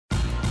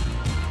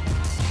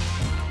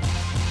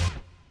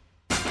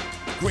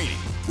Greeny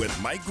with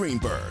Mike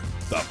Greenberg,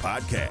 the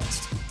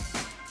podcast.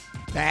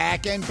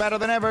 Back and better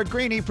than ever,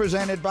 Greeny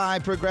presented by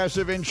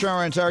Progressive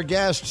Insurance. Our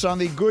guests on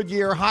the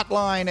Goodyear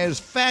hotline as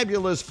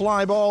fabulous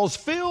fly balls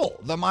fill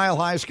the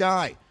mile-high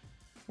sky,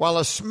 while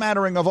a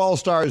smattering of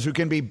all-stars who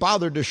can be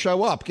bothered to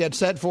show up get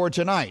set for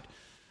tonight.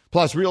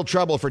 Plus, real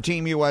trouble for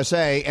Team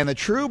USA and the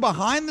true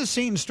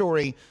behind-the-scenes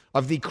story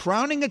of the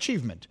crowning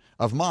achievement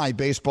of my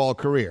baseball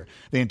career.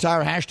 The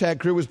entire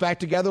hashtag crew is back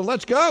together.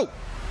 Let's go!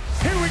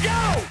 Here we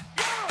go!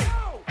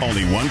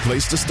 Only one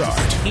place to start.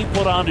 He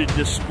put on a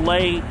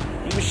display.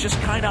 He was just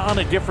kind of on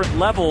a different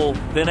level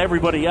than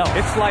everybody else.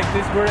 It's like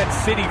we're at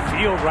Citi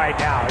Field right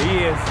now.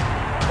 He is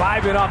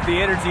vibing off the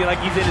energy like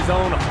he's in his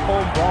own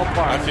home ballpark.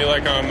 I feel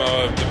like I'm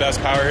the best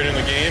power hitter in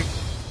the game.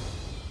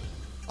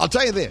 I'll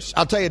tell you this.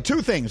 I'll tell you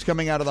two things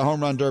coming out of the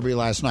Home Run Derby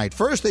last night.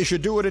 First, they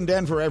should do it in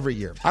Denver every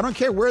year. I don't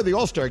care where the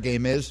All-Star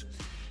game is.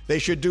 They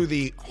should do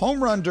the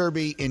Home Run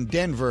Derby in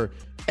Denver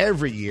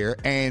every year.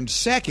 And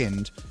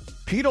second,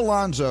 Pete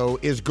Alonso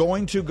is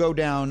going to go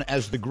down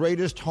as the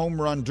greatest home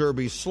run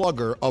derby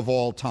slugger of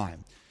all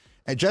time.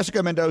 And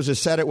Jessica Mendoza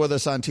said it with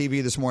us on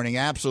TV this morning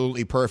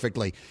absolutely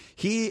perfectly.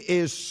 He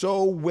is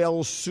so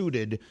well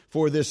suited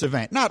for this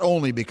event, not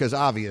only because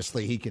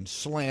obviously he can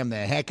slam the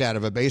heck out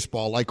of a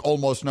baseball like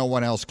almost no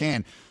one else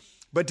can,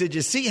 but did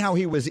you see how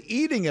he was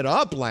eating it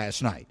up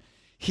last night?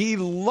 He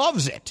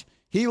loves it.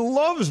 He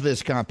loves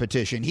this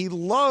competition. He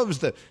loves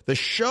the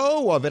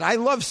show of it. I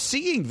love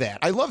seeing that.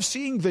 I love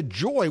seeing the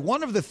joy.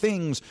 One of the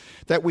things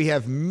that we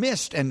have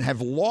missed and have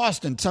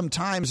lost, and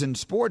sometimes in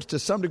sports to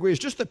some degree, is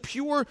just the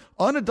pure,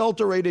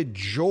 unadulterated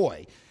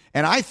joy.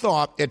 And I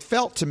thought, it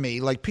felt to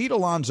me like Pete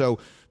Alonso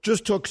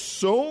just took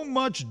so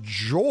much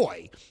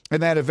joy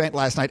in that event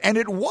last night. And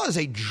it was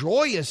a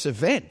joyous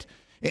event.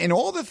 In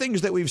all the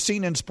things that we've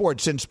seen in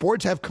sports, since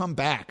sports have come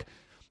back,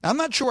 I'm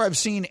not sure I've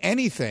seen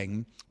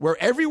anything where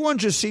everyone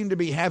just seemed to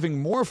be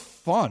having more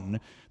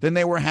fun than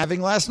they were having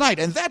last night.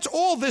 And that's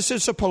all this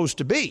is supposed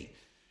to be.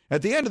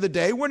 At the end of the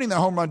day, winning the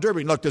Home Run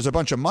Derby, look, there's a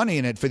bunch of money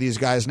in it for these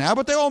guys now,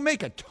 but they all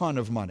make a ton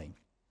of money.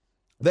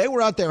 They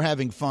were out there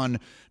having fun.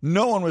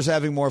 No one was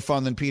having more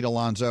fun than Pete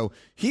Alonso.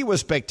 He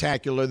was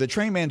spectacular. The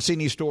Trey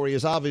Mancini story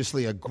is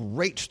obviously a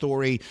great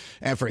story,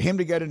 and for him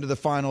to get into the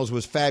finals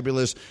was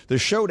fabulous. The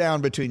showdown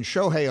between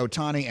Shohei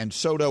Ohtani and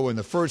Soto in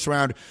the first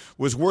round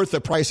was worth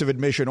the price of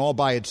admission all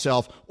by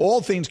itself.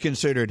 All things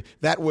considered,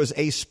 that was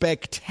a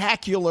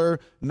spectacular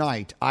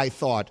night, I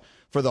thought,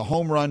 for the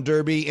Home Run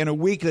Derby in a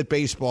week that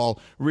baseball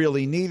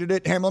really needed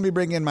it. Hem, let me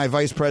bring in my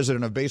Vice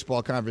President of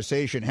Baseball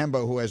Conversation,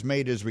 Hembo, who has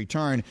made his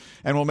return,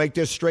 and we'll make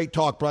this Straight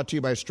Talk brought to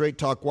you by Straight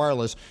Talk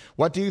Wireless.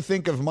 What do you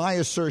think of my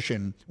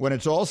assertion? When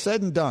it's all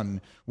said and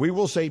done, we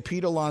will say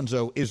Pete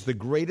Alonso is the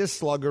greatest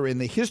slugger in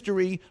the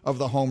history of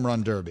the Home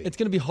Run Derby. It's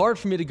going to be hard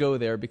for me to go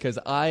there because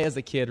I, as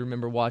a kid,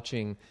 remember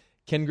watching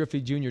Ken Griffey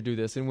Jr. do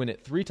this and win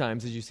it 3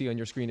 times, as you see on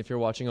your screen if you're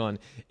watching on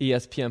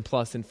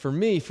ESPN+. And for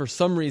me, for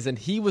some reason,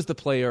 he was the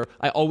player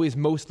I always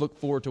most look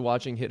forward to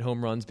watching hit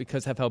home runs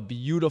because of how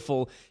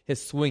beautiful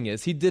his swing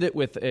is. He did it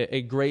with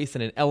a grace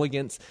and an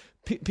elegance.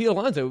 Pete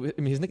Alonso, I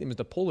mean, his nickname is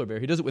the polar bear.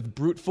 He does it with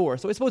brute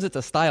force. So I suppose it's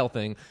a style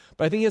thing,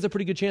 but I think he has a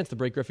pretty good chance to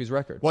break Griffey's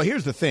record. Well,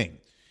 here's the thing.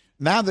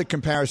 Now the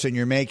comparison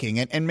you're making,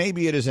 and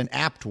maybe it is an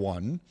apt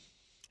one,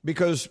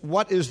 because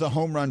what is the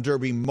Home Run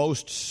Derby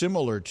most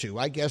similar to?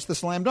 I guess the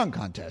slam dunk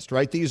contest,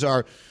 right? These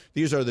are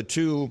the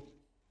two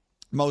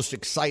most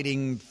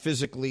exciting,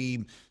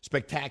 physically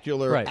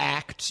spectacular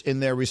acts in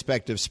their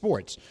respective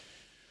sports.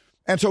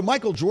 And so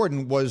Michael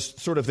Jordan was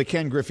sort of the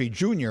Ken Griffey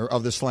Jr.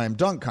 of the slam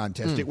dunk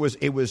contest. There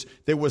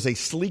was a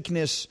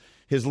sleekness,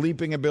 his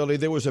leaping ability,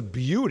 there was a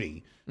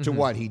beauty to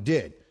what he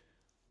did.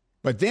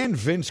 But then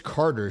Vince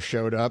Carter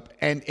showed up,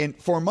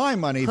 and for my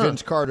money,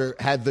 Vince Carter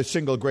had the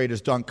single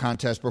greatest dunk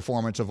contest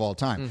performance of all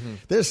time.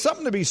 There's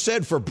something to be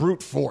said for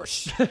brute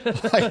force.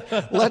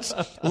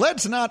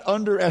 Let's not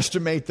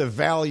underestimate the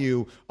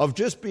value of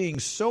just being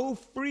so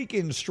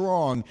freaking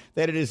strong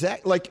that it is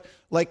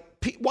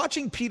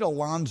watching Pete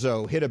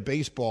Alonso hit a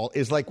baseball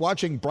is like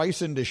watching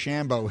Bryson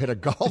DeChambeau hit a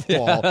golf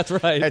ball. Yeah, that's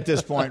right. At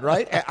this point,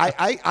 right?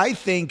 I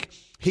think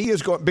he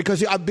is going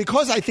because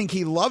I think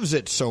he loves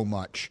it so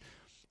much.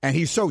 And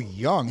he's so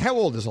young. How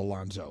old is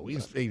Alonso?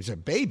 He's a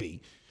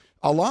baby.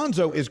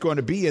 Alonso is going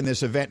to be in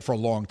this event for a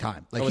long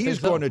time. He's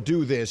going to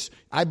do this.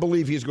 I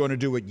believe he's going to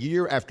do it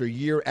year after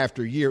year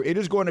after year. It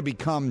is going to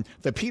become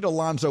the Pete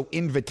Alonso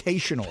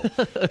Invitational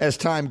as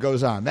time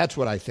goes on. That's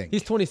what I think.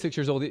 He's 26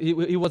 years old. He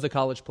was a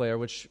college player,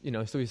 which,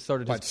 so he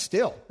started. But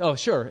still. Oh,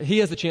 sure. He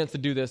has a chance to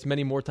do this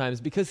many more times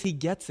because he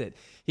gets it.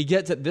 He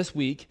gets it this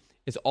week.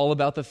 It's all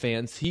about the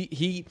fans.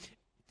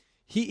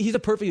 He's a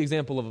perfect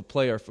example of a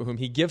player for whom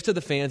he gives to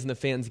the fans and the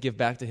fans give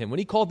back to him. When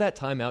he called that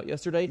timeout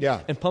yesterday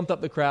and pumped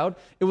up the crowd,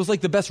 it was like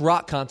the best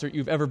rock concert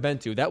you've ever been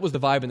to. That was the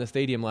vibe in the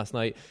stadium last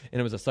night, and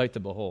it was a sight to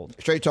behold.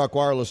 Straight Talk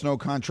Wireless, no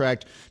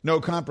contract, no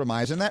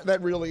compromise. And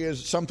that really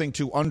is something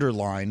to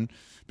underline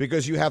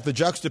because you have the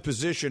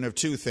juxtaposition of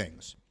two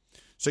things.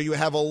 So you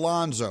have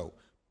Alonso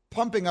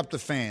pumping up the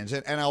fans,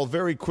 and I'll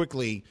very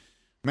quickly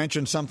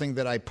mention something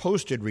that I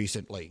posted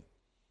recently.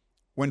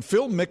 when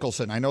Phil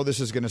Mickelson, I know this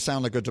is going to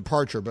sound like a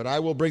departure, but I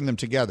will bring them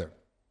together.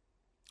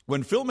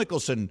 When Phil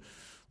Mickelson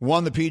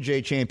won the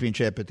PGA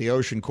Championship at the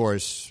Ocean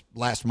Course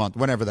last month,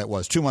 whenever that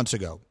was, 2 months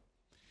ago,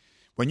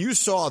 when you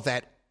saw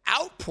that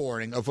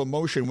outpouring of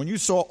emotion, when you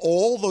saw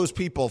all those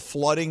people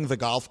flooding the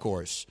golf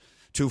course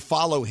to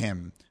follow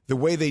him the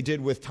way they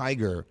did with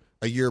Tiger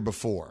a year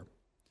before,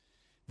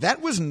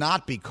 that was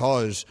not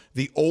because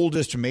the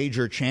oldest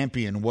major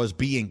champion was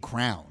being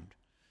crowned.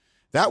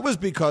 That was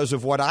because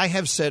of what I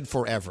have said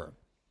forever.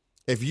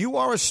 If you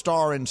are a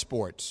star in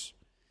sports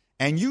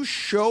and you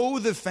show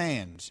the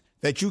fans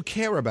that you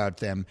care about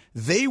them,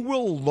 they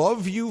will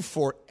love you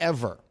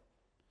forever.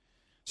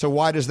 So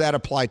why does that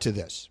apply to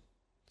this?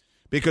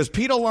 Because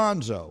Pete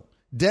Alonso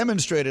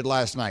demonstrated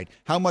last night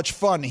how much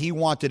fun he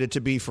wanted it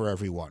to be for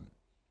everyone.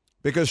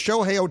 Because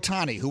Shohei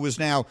Ohtani, who is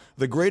now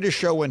the greatest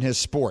show in his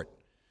sport,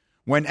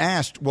 when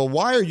asked, well,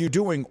 why are you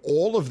doing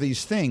all of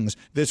these things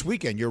this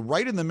weekend? You're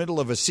right in the middle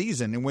of a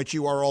season in which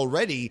you are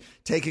already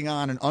taking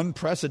on an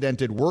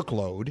unprecedented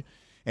workload.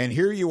 And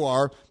here you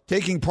are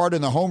taking part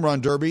in the home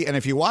run derby. And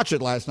if you watch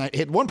it last night,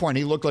 at one point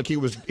he looked like he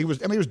was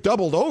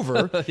doubled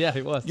over. Yeah,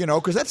 he was.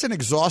 Because that's an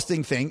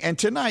exhausting thing. And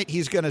tonight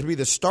he's going to be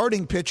the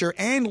starting pitcher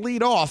and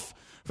lead off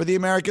for the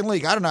American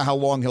League. I don't know how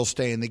long he'll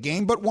stay in the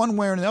game, but one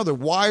way or another,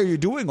 why are you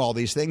doing all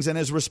these things? And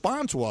his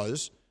response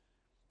was,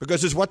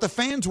 because it's what the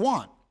fans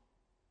want.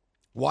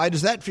 Why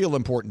does that feel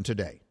important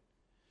today?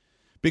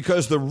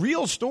 Because the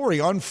real story,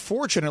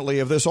 unfortunately,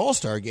 of this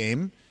All-Star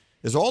game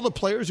is all the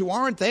players who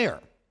aren't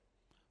there.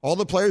 All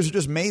the players who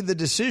just made the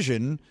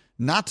decision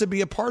not to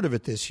be a part of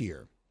it this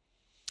year.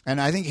 And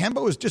I think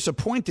Hembo was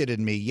disappointed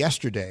in me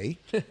yesterday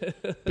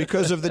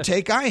because of the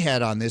take I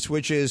had on this,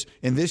 which is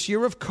in this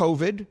year of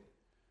COVID,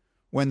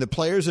 when the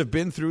players have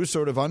been through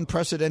sort of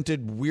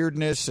unprecedented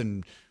weirdness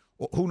and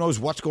who knows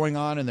what's going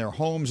on in their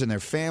homes and their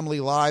family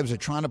lives. They're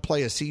trying to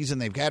play a season.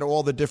 They've got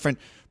all the different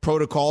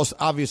protocols.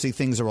 Obviously,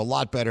 things are a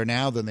lot better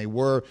now than they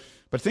were.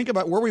 But think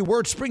about where we were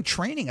at spring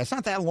training. That's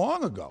not that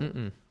long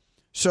ago.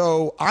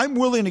 So I'm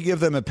willing to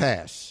give them a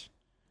pass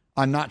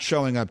on not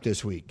showing up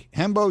this week.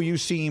 Hembo, you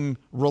seem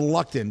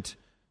reluctant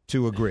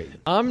to agree.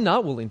 I'm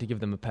not willing to give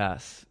them a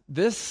pass.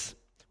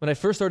 When I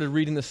first started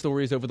reading the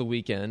stories over the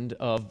weekend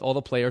of all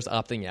the players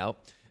opting out,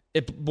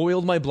 it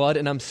boiled my blood,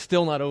 and I'm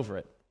still not over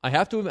it.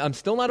 I'm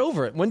still not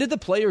over it. When did the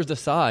players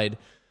decide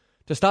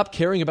to stop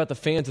caring about the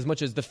fans as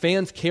much as the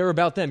fans care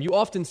about them? You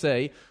often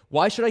say,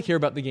 why should I care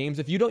about the games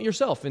if you don't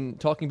yourself, in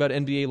talking about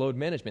NBA load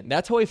management?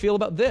 That's how I feel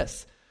about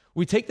this.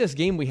 We take this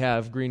game we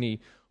have, Greeny,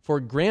 for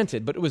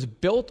granted, but it was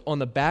built on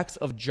the backs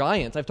of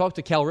giants. I've talked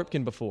to Cal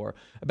Ripken before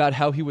about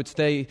how he would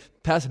stay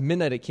past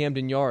midnight at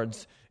Camden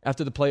Yards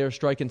after the players'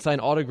 strike and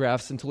sign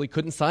autographs until he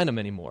couldn't sign them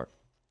anymore.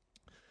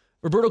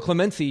 Roberto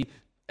Clemente,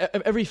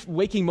 every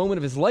waking moment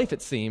of his life,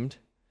 it seemed,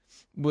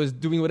 was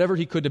doing whatever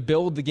he could to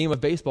build the game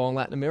of baseball in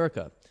Latin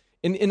America.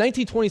 In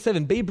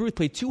 1927, Babe Ruth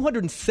played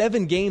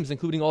 207 games,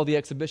 including all the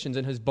exhibitions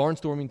and his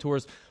barnstorming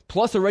tours,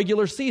 plus a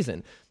regular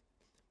season.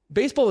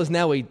 Baseball is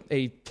now a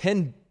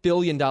 $10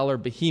 billion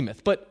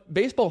behemoth, but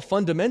baseball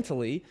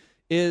fundamentally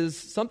is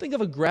something of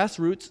a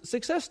grassroots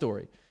success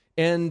story.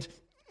 And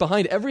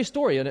behind every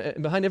story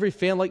and behind every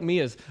fan like me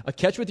is a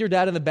catch with your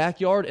dad in the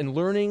backyard and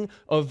learning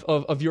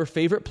of your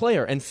favorite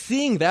player and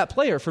seeing that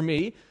player. For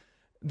me,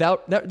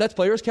 that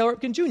player is Cal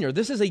Ripken Jr.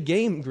 This is a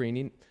game,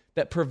 Greeny,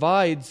 that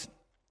provides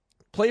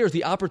players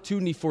the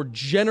opportunity for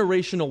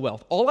generational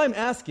wealth. All I'm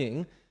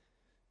asking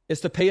is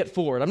to pay it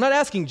forward. I'm not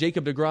asking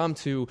Jacob deGrom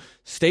to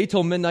stay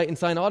till midnight and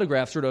sign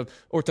autographs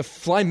or to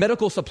fly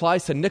medical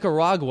supplies to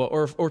Nicaragua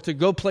or to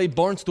go play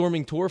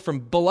barnstorming tour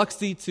from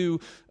Biloxi to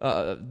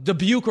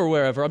Dubuque or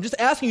wherever. I'm just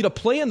asking you to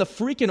play in the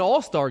freaking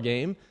All-Star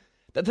game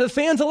that the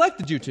fans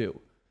elected you to.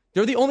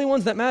 They're the only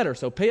ones that matter,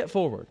 so pay it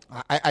forward.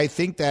 I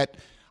think that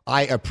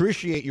I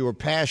appreciate your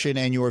passion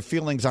and your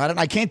feelings on it.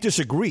 I can't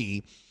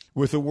disagree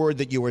with the word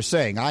that you were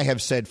saying. I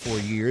have said for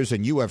years,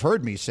 and you have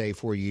heard me say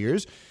for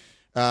years,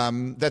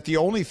 that the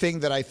only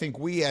thing that I think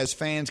we as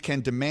fans can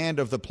demand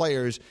of the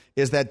players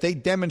is that they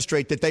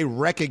demonstrate that they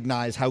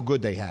recognize how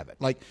good they have it.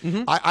 Like,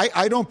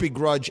 I don't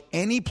begrudge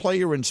any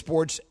player in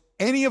sports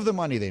any of the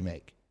money they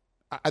make.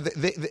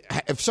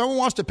 If someone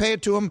wants to pay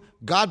it to them,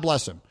 God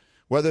bless them,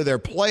 whether their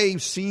play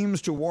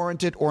seems to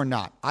warrant it or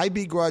not. I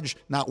begrudge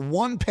not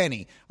one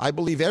penny. I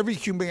believe every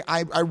human.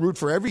 I root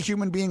for every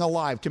human being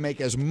alive to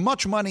make as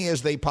much money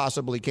as they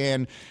possibly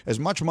can, as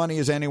much money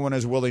as anyone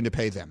is willing to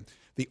pay them.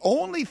 The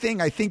only thing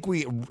I think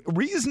we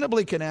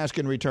reasonably can ask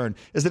in return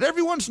is that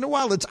every once in a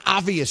while it's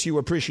obvious you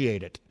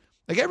appreciate it.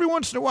 Like every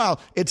once in a while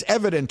it's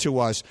evident to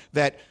us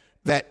that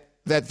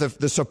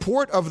the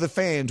support of the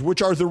fans,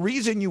 which are the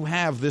reason you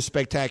have this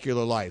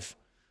spectacular life,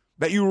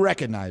 that you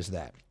recognize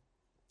that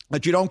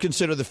you don't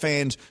consider the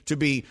fans to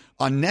be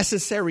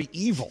unnecessary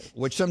evil,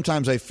 which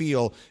sometimes I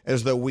feel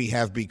as though we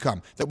have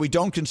become, that we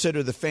don't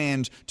consider the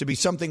fans to be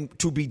something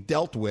to be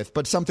dealt with,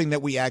 but something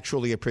that we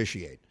actually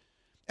appreciate.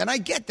 And I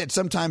get that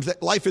sometimes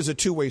that life is a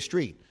two-way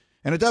street,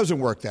 and it doesn't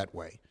work that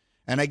way.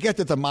 And I get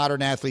that the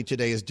modern athlete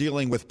today is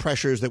dealing with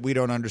pressures that we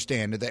don't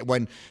understand. That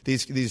when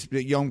these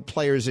young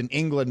players in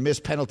England miss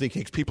penalty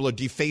kicks, people are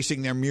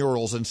defacing their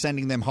murals and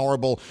sending them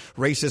horrible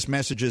racist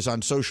messages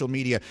on social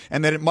media.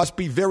 And that it must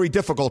be very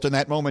difficult in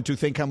that moment to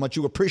think how much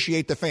you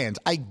appreciate the fans.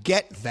 I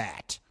get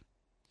that.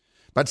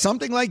 But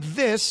something like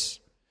this,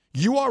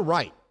 you are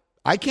right.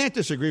 I can't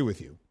disagree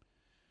with you.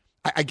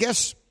 I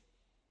guess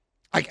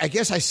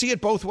I see it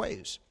both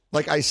ways.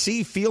 Like I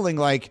see feeling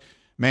like,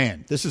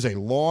 man, this is a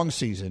long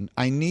season.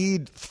 I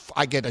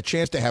get a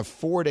chance to have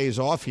 4 days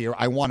off here.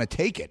 I want to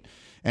take it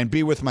and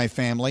be with my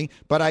family.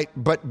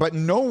 But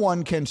no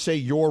one can say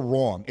you're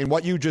wrong in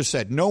what you just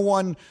said. No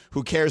one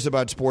who cares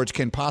about sports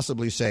can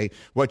possibly say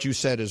what you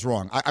said is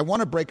wrong. I want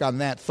to break on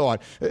that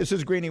thought. This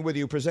is Greeny with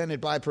you,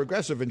 presented by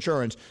Progressive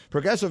Insurance.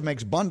 Progressive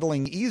makes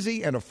bundling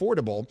easy and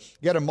affordable.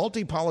 Get a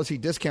multi-policy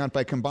discount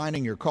by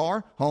combining your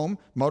car, home,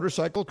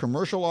 motorcycle,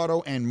 commercial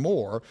auto, and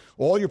more.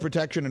 All your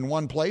protection in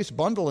one place.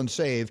 Bundle and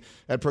save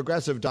at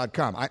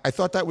Progressive.com. I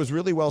thought that was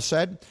really well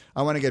said.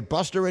 I want to get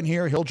Buster in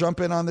here. He'll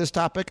jump in on this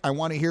topic. I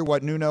want to hear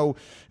what Nuno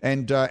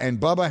and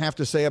Bubba have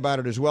to say about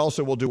it as well.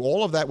 So we'll do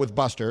all of that with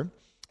Buster.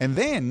 And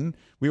then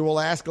we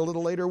will ask a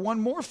little later one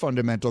more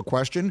fundamental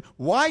question.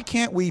 Why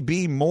can't we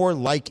be more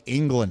like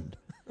England?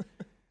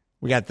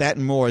 We got that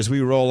and more as we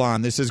roll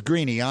on. This is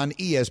Greeny on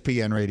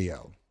ESPN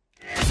Radio.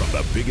 From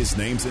the biggest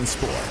names in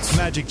sports.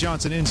 Magic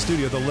Johnson in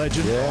studio, the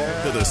legend.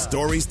 Yeah. To the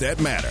stories that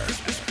matter.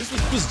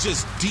 This was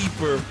just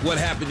deeper what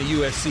happened to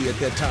USC at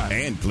that time.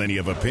 And plenty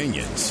of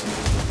opinions.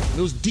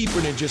 It was deeper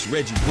than just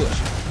Reggie Bush.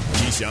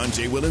 Keyshawn,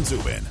 J. Will, and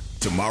Zubin.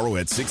 Tomorrow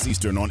at 6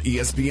 Eastern on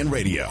ESPN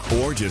Radio.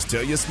 Or just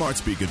tell your smart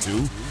speaker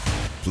to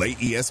play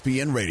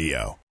ESPN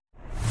Radio.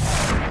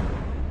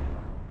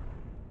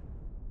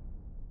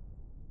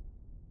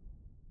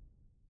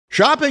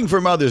 Shopping for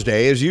Mother's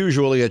Day is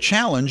usually a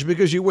challenge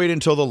because you wait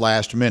until the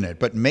last minute,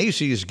 but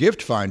Macy's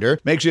Gift Finder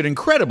makes it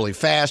incredibly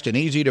fast and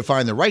easy to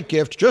find the right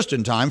gift just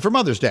in time for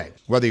Mother's Day.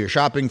 Whether you're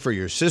shopping for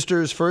your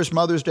sister's first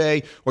Mother's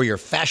Day or your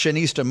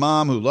fashionista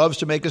mom who loves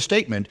to make a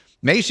statement,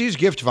 Macy's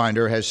Gift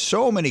Finder has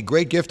so many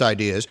great gift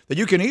ideas that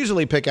you can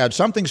easily pick out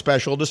something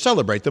special to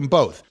celebrate them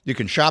both. You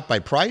can shop by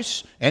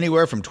price,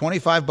 anywhere from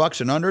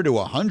 $25 and under to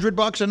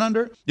 $100 and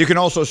under. You can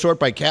also sort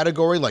by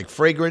category like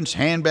fragrance,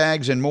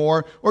 handbags, and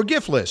more, or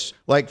gift lists,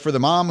 like for the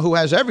mom who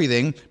has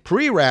everything,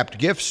 pre-wrapped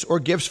gifts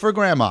or gifts for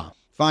grandma.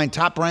 Find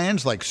top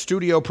brands like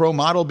Studio Pro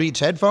Model Beats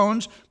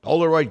headphones,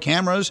 Polaroid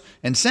cameras,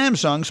 and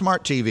Samsung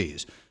smart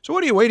TVs. So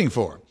what are you waiting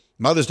for?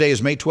 Mother's Day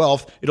is May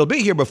 12th. It'll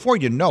be here before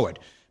you know it.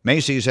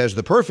 Macy's has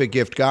the perfect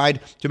gift guide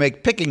to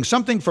make picking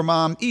something for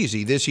mom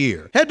easy this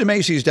year. Head to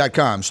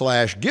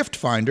Macy's.com/gift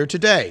finder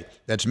today.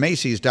 That's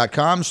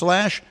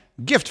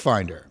Macy's.com/gift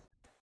finder.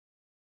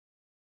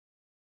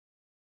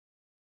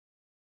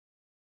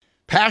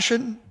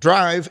 Passion,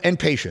 drive, and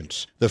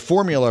patience. The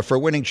formula for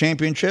winning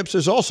championships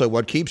is also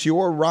what keeps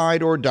your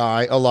ride or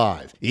die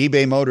alive.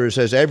 eBay Motors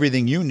has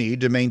everything you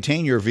need to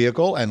maintain your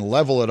vehicle and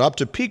level it up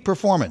to peak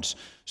performance.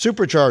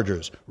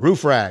 Superchargers,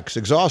 roof racks,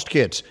 exhaust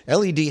kits,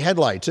 LED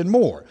headlights, and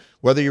more.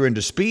 Whether you're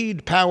into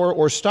speed, power,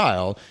 or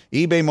style,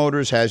 eBay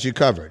Motors has you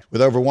covered.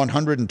 With over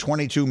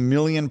 122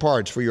 million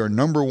parts for your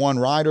number one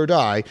ride or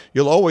die,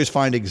 you'll always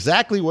find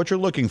exactly what you're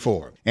looking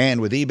for.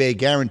 And with eBay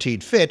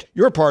Guaranteed Fit,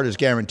 your part is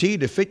guaranteed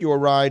to fit your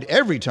ride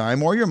every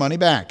time or your money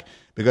back.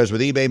 Because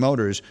with eBay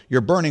Motors,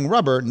 you're burning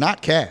rubber,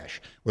 not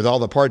cash. With all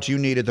the parts you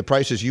need at the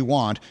prices you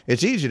want,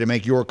 it's easy to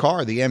make your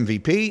car the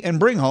MVP and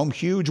bring home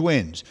huge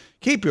wins.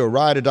 Keep your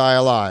ride or die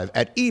alive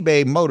at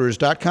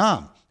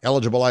ebaymotors.com.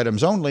 Eligible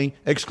items only.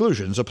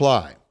 Exclusions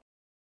apply.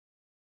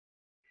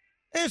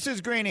 This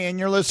is Greeny, and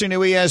you're listening to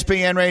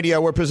ESPN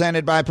Radio. We're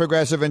presented by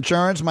Progressive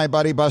Insurance. My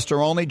buddy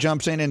Buster Olney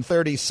jumps in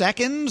 30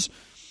 seconds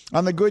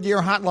on the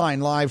Goodyear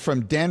Hotline live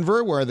from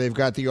Denver, where they've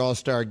got the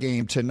All-Star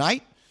game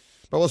tonight.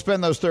 But we'll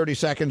spend those 30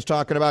 seconds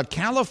talking about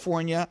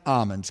California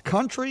almonds.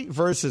 Country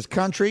versus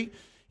country.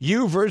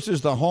 You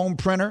versus the home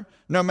printer.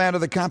 No matter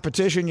the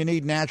competition, you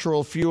need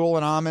natural fuel,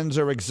 and almonds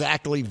are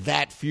exactly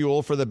that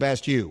fuel for the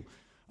best you.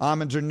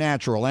 Almonds are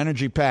natural,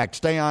 energy-packed,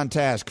 stay on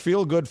task,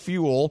 feel-good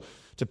fuel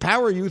to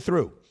power you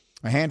through.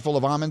 A handful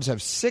of almonds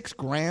have 6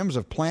 grams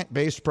of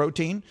plant-based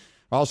protein,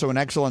 also an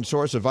excellent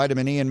source of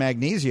vitamin E and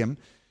magnesium.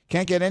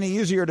 Can't get any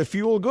easier to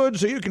fuel good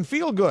so you can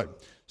feel good.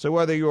 So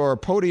whether you're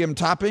podium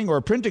topping or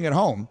printing at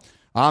home,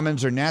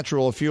 almonds are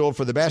natural fuel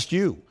for the best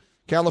you.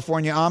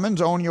 California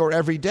almonds own your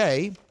every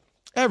day,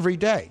 every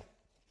day.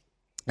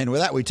 And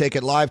with that, we take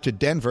it live to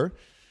Denver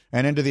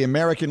and into the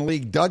American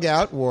League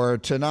dugout, where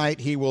tonight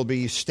he will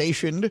be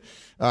stationed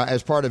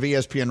as part of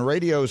ESPN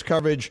Radio's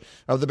coverage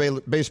of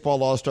the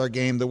Baseball All-Star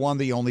Game. The one,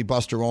 the only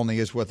Buster Olney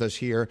is with us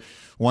here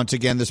once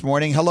again this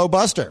morning. Hello,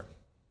 Buster.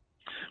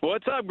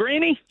 What's up,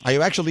 Greeny? Are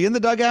you actually in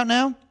the dugout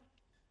now?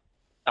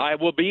 I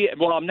will be.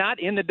 Well, I'm not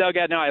in the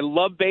dugout now. I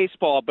love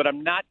baseball, but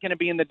I'm not going to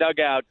be in the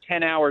dugout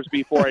 10 hours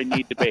before I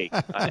need to be.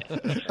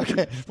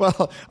 Okay.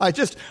 Well,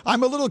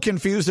 I'm a little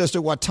confused as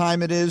to what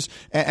time it is,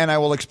 and I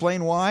will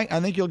explain why.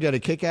 I think you'll get a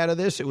kick out of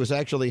this. It was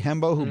actually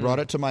Hembo who brought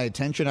it to my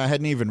attention. I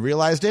hadn't even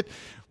realized it.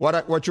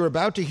 What you're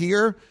about to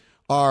hear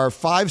are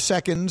 5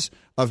 seconds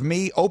of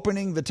me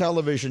opening the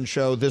television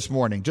show this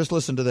morning. Just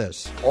listen to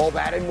this. All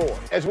that and more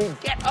as we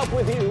get up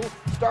with you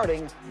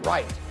starting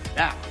right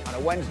now on a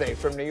Wednesday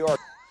from New York.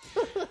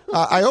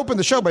 I opened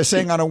the show by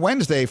saying on a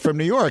Wednesday from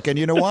New York. And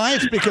you know why?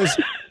 It's because,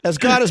 as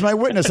God is my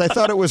witness, I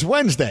thought it was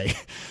Wednesday.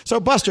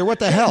 So, Buster, what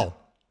the hell?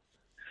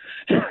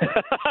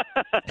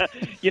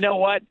 You know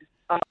what?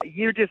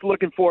 You're just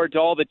looking forward to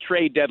all the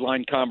trade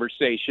deadline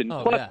conversation,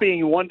 plus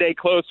being one day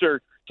closer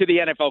to the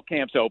NFL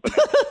camps opening.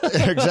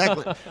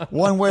 Exactly.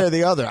 One way or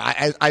the other.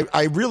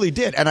 I really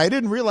did. And I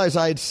didn't realize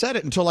I had said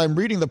it until I'm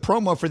reading the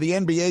promo for the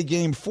NBA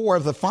Game 4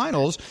 of the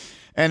Finals.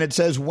 And it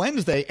says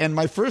Wednesday, and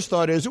my first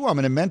thought is, I'm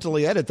going to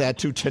mentally edit that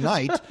to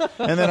tonight.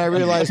 And then I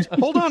realized,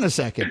 hold on a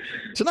second.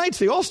 Tonight's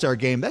the All-Star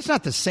Game. That's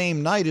not the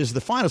same night as the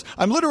Finals.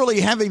 I'm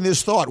literally having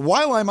this thought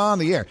while I'm on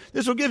the air.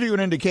 This will give you an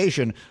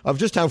indication of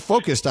just how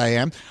focused I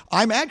am.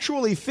 I'm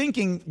actually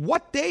thinking,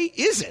 what day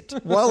is it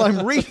while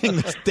I'm reading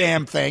this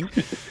damn thing?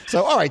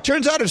 So, all right,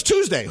 turns out it's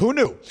Tuesday. Who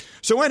knew?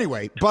 So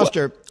anyway,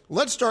 Buster,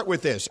 let's start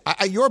with this.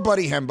 Your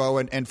buddy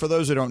Hembo, and for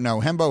those who don't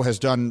know, Hembo has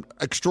done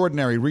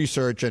extraordinary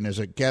research and is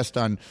a guest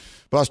on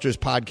Buster's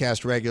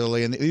podcast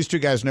regularly. And these two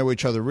guys know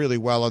each other really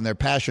well, and their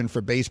passion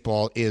for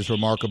baseball is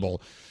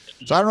remarkable.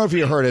 So I don't know if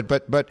you heard it,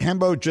 but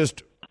Hembo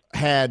just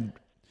had,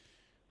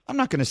 I'm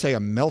not going to say a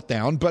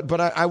meltdown, but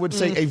I would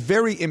say a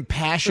very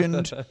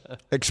impassioned,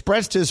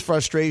 expressed his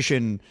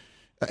frustration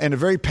in a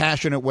very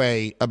passionate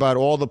way about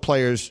all the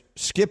players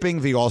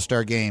skipping the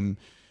All-Star game.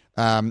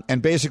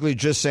 And basically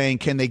just saying,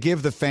 can they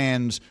give the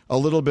fans a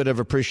little bit of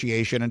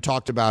appreciation, and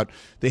talked about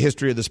the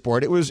history of the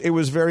sport. It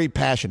was very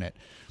passionate.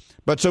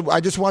 But so I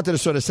just wanted to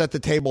sort of set the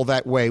table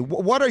that way.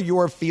 What are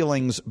your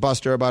feelings,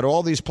 Buster, about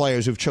all these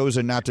players who've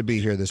chosen not to be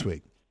here this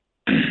week?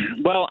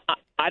 Well,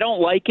 I don't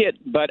like it,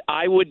 but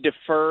I would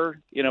defer,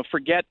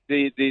 forget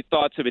the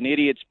thoughts of an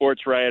idiot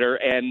sports writer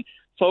and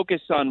focus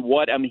on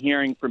what I'm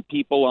hearing from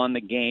people in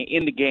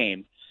the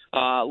game.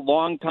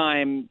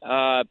 Longtime,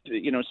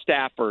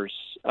 staffers,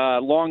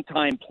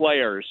 longtime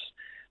players,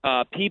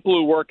 people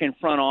who work in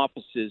front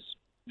offices.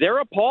 They're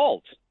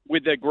appalled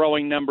with the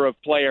growing number of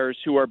players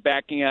who are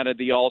backing out of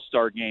the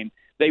All-Star game.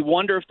 They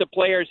wonder if the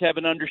players have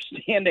an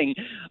understanding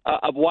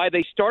of why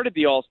they started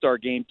the All-Star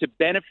game, to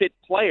benefit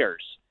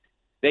players.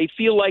 They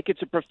feel like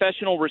it's a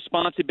professional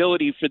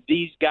responsibility for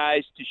these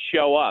guys to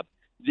show up.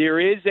 There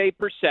is a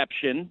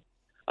perception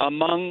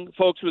among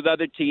folks with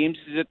other teams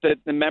that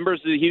the members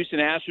of the Houston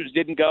Astros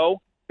didn't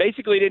go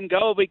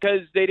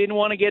because they didn't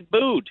want to get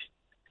booed.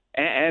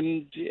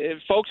 And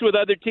folks with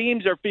other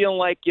teams are feeling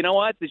like, you know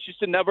what, there's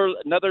just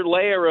another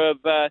layer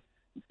of the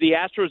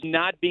Astros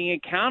not being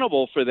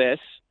accountable for this.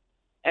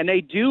 And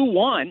they do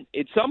want,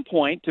 at some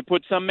point, to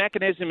put some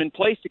mechanism in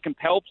place to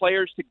compel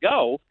players to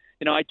go.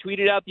 I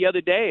tweeted out the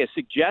other day a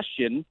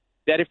suggestion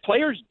that if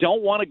players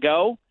don't want to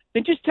go,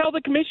 then just tell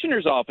the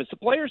commissioner's office, the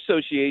Players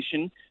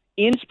Association,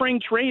 in spring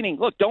training,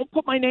 look, don't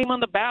put my name on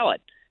the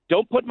ballot.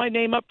 Don't put my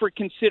name up for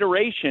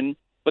consideration.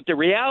 But the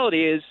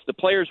reality is the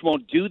players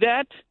won't do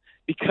that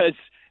because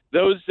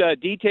those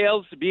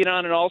details, being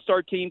on an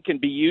all-star team, can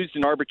be used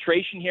in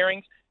arbitration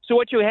hearings. So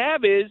what you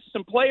have is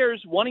some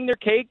players wanting their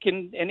cake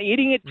and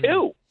eating it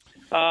too.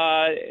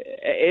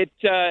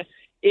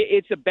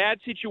 It's a bad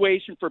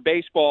situation for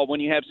baseball when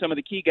you have some of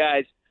the key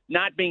guys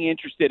not being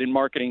interested in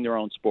marketing their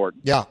own sport.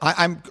 Yeah,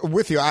 I'm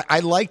with you. I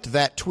liked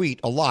that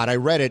tweet a lot. I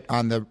read it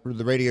on the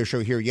radio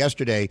show here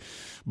yesterday,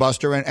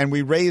 Buster, and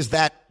we raised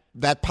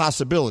that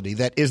possibility.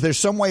 That is there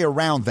some way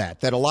around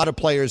that a lot of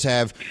players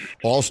have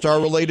all-star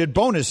related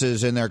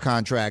bonuses in their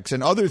contracts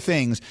and other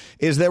things.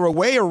 Is there a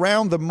way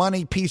around the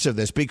money piece of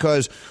this?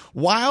 Because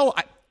while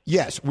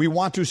yes, we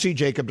want to see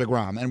Jacob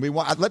deGrom, and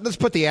let's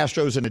put the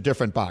Astros in a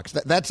different box.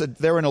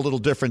 They're in a little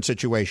different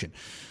situation.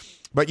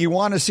 But you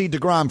want to see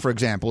deGrom, for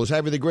example, who's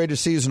having the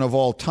greatest season of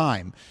all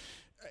time.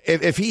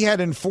 If he had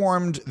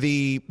informed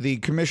the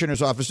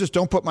commissioner's office, just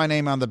don't put my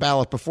name on the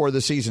ballot before the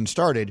season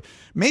started,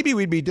 maybe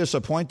we'd be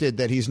disappointed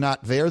that he's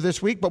not there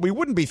this week, but we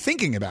wouldn't be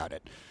thinking about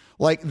it.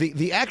 Like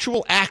the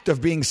actual act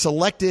of being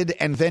selected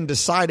and then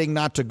deciding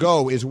not to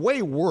go is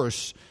way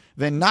worse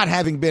than not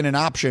having been an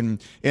option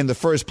in the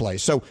first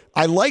place. So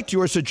I liked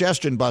your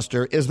suggestion,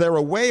 Buster. Is there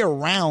a way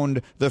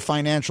around the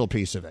financial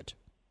piece of it?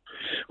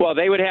 Well,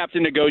 they would have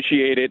to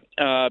negotiate it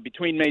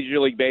between Major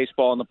League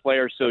Baseball and the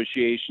Players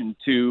Association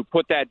to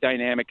put that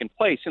dynamic in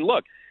place. And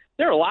look,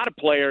 there are a lot of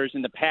players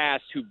in the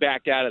past who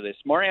backed out of this.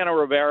 Mariano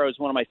Rivera is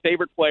one of my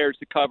favorite players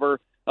to cover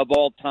of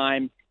all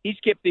time. He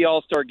skipped the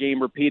All-Star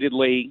game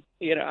repeatedly.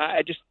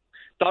 I just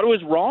thought it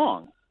was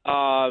wrong. A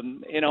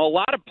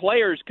lot of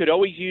players could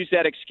always use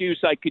that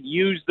excuse. I could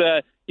use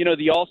the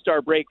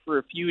All-Star break for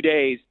a few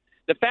days.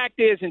 The fact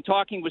is, in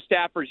talking with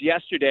staffers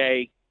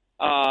yesterday,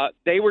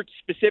 they were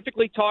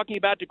specifically talking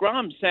about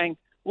deGrom, saying,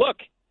 look,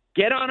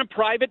 get on a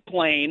private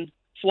plane,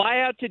 fly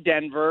out to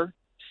Denver,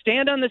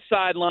 stand on the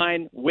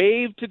sideline,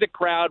 wave to the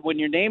crowd when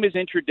your name is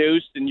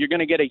introduced, and you're going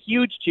to get a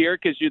huge cheer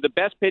because you're the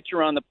best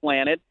pitcher on the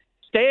planet.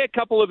 Stay a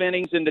couple of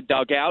innings in the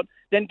dugout,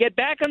 then get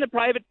back on the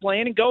private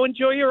plane and go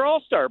enjoy your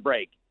All-Star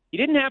break. You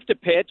didn't have to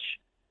pitch,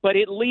 but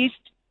at least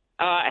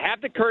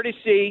have the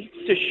courtesy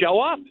to show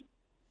up.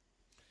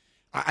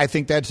 I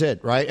think that's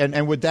it, right?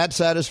 And would that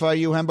satisfy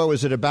you, Hembo?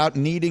 Is it about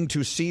needing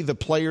to see the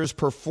players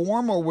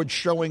perform, or would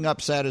showing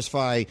up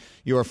satisfy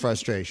your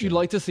frustration? You'd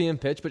like to see him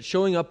pitch, but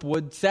showing up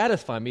would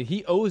satisfy me.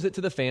 He owes it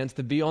to the fans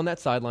to be on that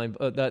sideline,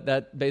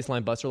 that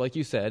baseline buster, like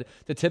you said,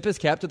 to tip his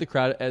cap to the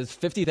crowd as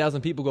 50,000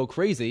 people go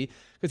crazy,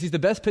 because he's the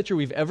best pitcher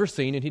we've ever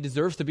seen, and he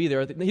deserves to be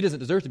there. He doesn't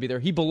deserve to be there.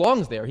 He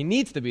belongs there. He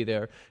needs to be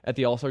there at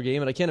the All-Star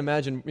game, and I can't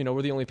imagine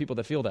we're the only people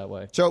that feel that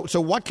way.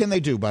 So what can they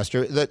do,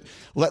 Buster?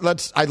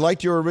 I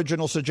liked your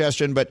original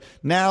suggestion, but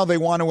now they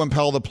want to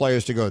impel the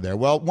players to go there.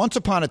 Well, once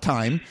upon a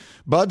time,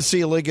 Bud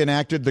Selig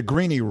enacted the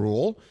Greenie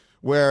rule,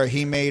 where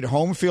he made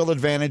home field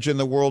advantage in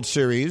the World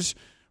Series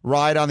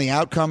ride on the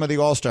outcome of the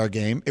All-Star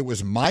game. It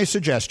was my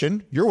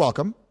suggestion. You're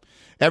welcome.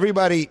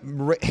 Everybody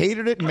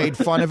hated it and made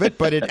fun of it,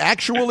 but it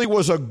actually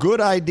was a good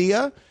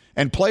idea,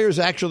 and players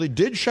actually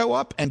did show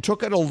up and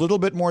took it a little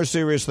bit more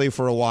seriously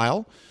for a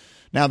while.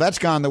 Now that's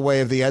gone the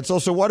way of the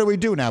Edsel. So what do we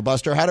do now,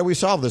 Buster? How do we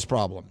solve this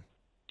problem?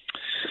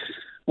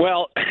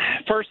 Well,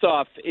 first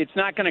off, it's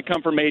not going to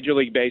come from Major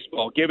League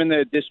Baseball, given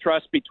the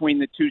distrust between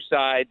the two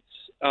sides,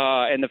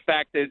 and the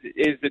fact is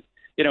that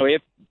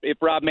if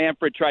Rob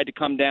Manfred tried to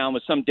come down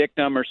with some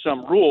dictum or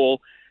some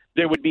rule,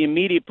 there would be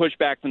immediate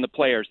pushback from the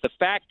players. The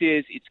fact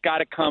is, it's got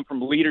to come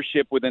from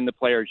leadership within the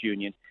players'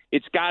 union.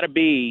 It's got to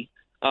be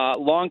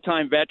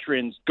longtime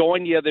veterans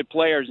going to other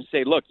players and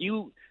say, "Look,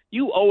 you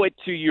owe it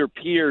to your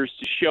peers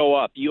to show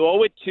up. You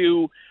owe it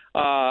to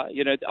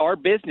our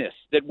business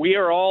that we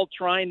are all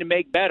trying to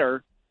make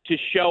better to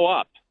show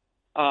up."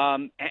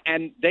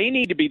 And they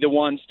need to be the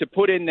ones to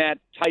put in that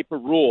type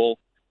of rule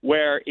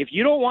where if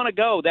you don't want to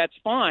go, that's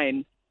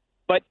fine,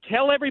 but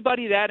tell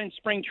everybody that in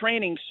spring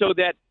training so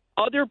that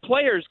other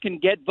players can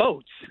get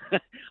votes.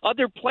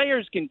 Other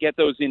players can get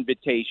those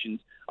invitations.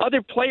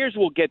 Other players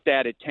will get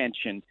that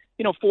attention.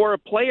 For a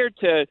player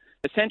to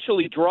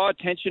essentially draw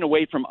attention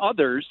away from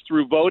others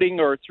through voting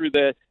or through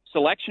the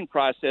selection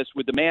process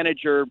with the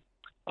manager,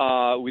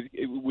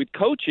 with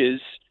coaches,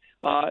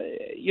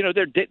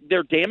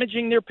 they're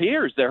damaging their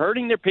peers. They're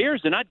hurting their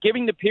peers. They're not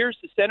giving the peers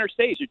the center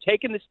stage. They're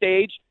taking the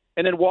stage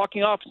and then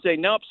walking off and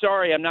saying, "Nope,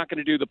 sorry, I'm not going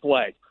to do the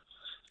play."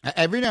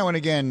 Every now and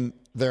again,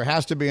 there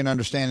has to be an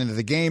understanding that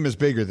the game is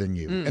bigger than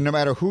you. And no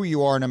matter who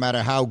you are, no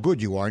matter how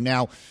good you are.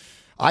 Now,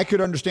 I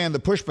could understand the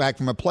pushback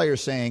from a player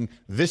saying,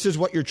 this is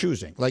what you're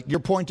choosing. Like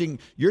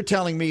you're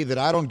telling me that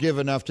I don't give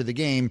enough to the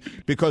game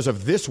because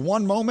of this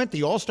one moment,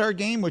 the All-Star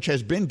game, which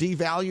has been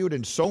devalued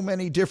in so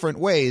many different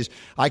ways.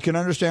 I can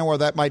understand where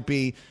that might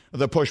be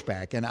the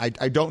pushback. And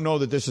I don't know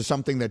that this is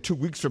something that 2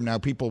 weeks from now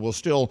people will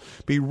still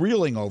be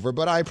reeling over,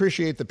 but I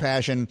appreciate the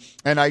passion,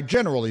 and I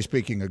generally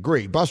speaking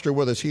agree. Buster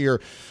with us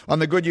here on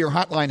the Goodyear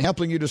Hotline,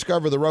 helping you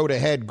discover the road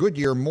ahead.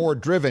 Goodyear, more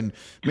driven.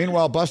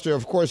 Meanwhile, Buster,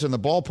 of course, in the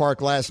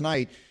ballpark last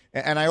night.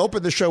 And I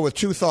opened the show with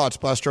two thoughts,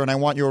 Buster, and I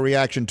want your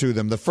reaction to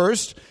them. The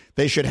first,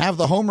 they should have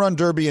the home run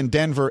derby in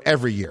Denver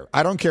every year.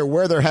 I don't care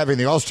where they're having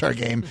the All-Star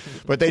game,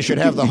 but they should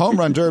have the home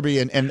run derby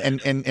in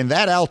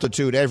that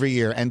altitude every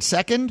year. And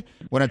second,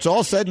 when it's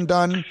all said and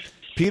done,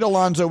 Pete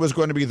Alonso is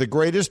going to be the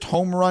greatest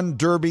home run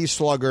derby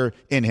slugger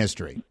in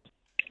history.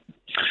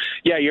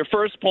 Yeah, your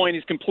first point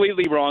is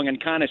completely wrong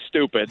and kind of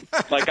stupid.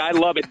 Like, I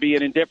love it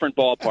being in different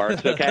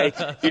ballparks, okay?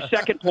 Your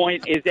second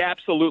point is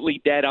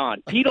absolutely dead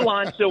on. Pete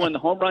Alonso in the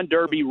home run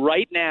derby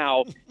right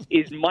now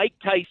is Mike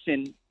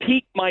Tyson,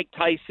 peak Mike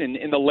Tyson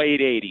in the late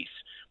 80s,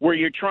 where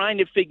you're trying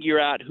to figure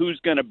out who's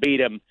going to beat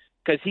him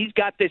because he's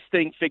got this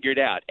thing figured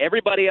out.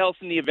 Everybody else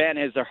in the event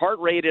has their heart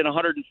rate at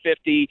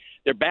 150.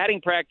 Their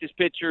batting practice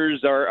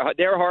pitchers,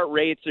 their heart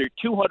rates are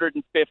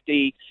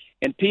 250,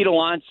 and Pete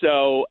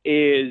Alonso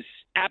is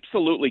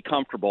absolutely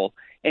comfortable,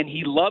 and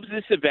he loves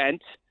this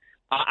event.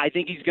 I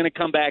think he's going to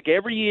come back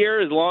every year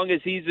as long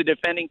as he's the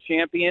defending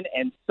champion,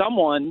 and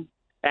someone,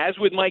 as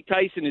with Mike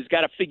Tyson, has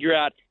got to figure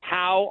out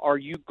how are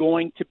you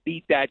going to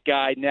beat that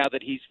guy now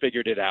that he's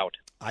figured it out.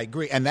 I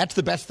agree, and that's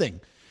the best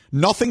thing.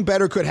 Nothing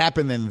better could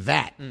happen than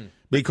that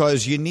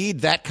because you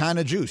need that kind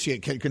of juice.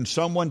 Can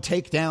someone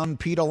take down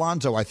Pete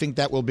Alonso? I think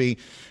that will be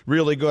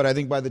really good. I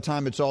think by the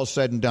time it's all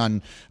said and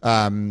done,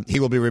 he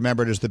will be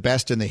remembered as the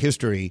best in the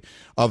history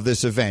of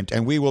this event.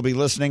 And we will be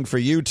listening for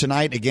you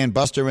tonight. Again,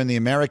 Buster in the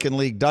American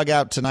League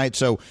dugout tonight,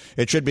 so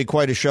it should be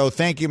quite a show.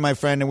 Thank you, my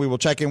friend, and we will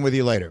check in with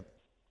you later.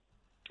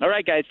 All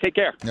right, guys. Take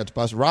care. That's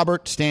Buster.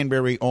 Robert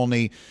Stanberry,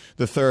 only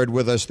the third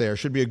with us there.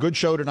 Should be a good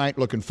show tonight.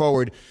 Looking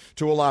forward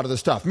to a lot of the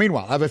stuff.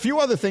 Meanwhile, I have a few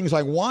other things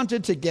I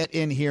wanted to get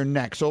in here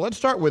next. So let's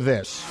start with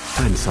this.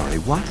 I'm sorry,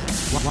 what?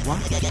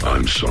 What?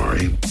 I'm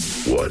sorry,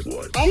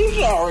 what? I'm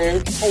sorry,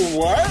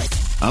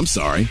 what? I'm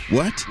sorry,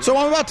 what? So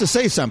I'm about to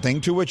say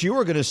something to which you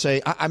are going to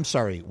say, I'm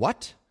sorry,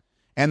 what?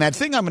 And that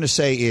thing I'm going to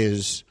say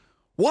is,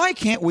 why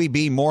can't we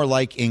be more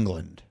like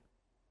England?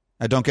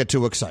 Now, don't get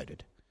too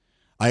excited.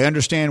 I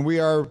understand we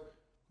are...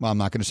 Well, I'm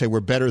not going to say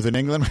we're better than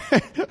England.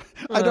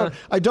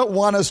 I don't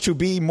want us to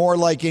be more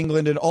like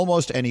England in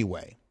almost any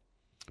way.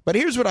 But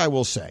here's what I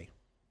will say.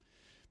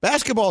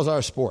 Basketball is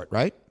our sport,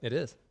 right? It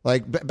is.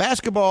 Like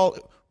basketball,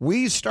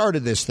 we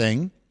started this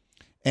thing,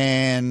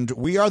 and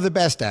we are the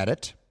best at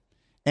it.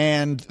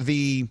 And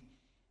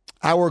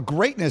our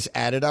greatness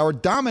at it, our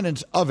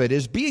dominance of it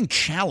is being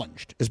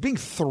challenged, is being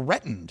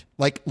threatened,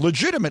 like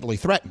legitimately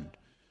threatened.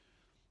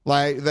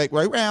 Like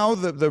right now,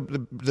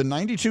 the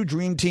 92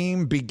 Dream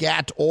Team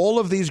begat all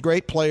of these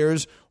great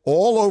players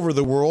all over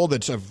the world.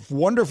 It's a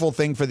wonderful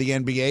thing for the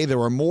NBA.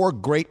 There are more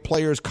great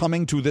players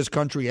coming to this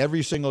country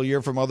every single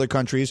year from other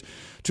countries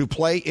to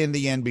play in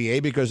the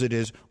NBA because it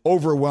is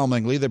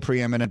overwhelmingly the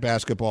preeminent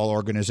basketball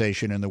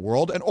organization in the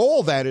world, and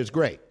all that is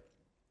great.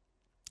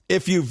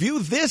 If you view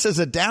this as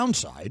a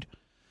downside,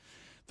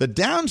 the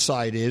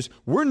downside is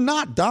we're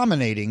not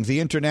dominating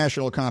the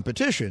international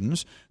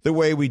competitions the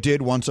way we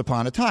did once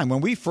upon a time.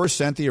 When we first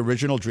sent the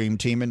original Dream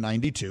Team in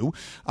 92,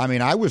 I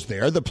mean, I was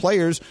there. The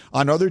players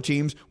on other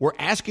teams were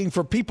asking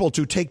for people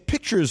to take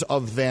pictures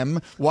of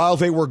them while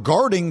they were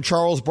guarding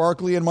Charles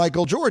Barkley and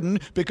Michael Jordan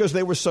because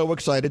they were so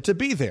excited to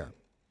be there.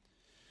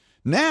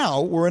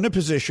 Now we're in a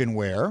position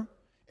where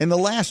in the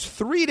last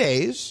 3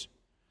 days,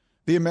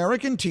 the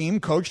American team,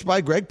 coached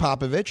by Greg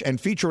Popovich and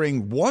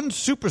featuring one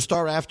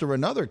superstar after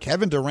another,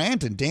 Kevin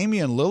Durant and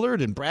Damian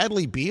Lillard and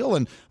Bradley Beal,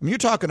 and I mean, you're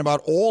talking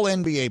about all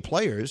NBA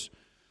players,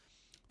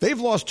 they've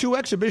lost 2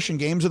 exhibition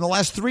games in the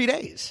last 3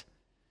 days.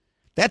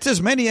 That's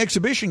as many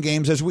exhibition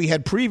games as we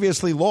had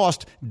previously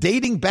lost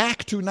dating back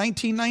to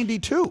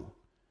 1992.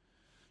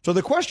 So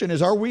the question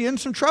is, are we in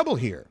some trouble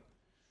here?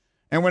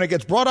 And when it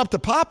gets brought up to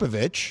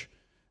Popovich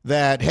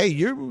that, hey,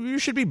 you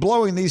should be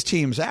blowing these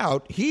teams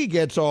out, he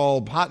gets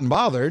all hot and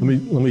bothered.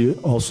 Let me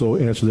also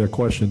answer that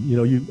question. You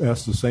know, you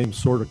asked the same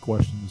sort of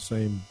question, the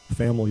same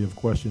family of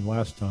question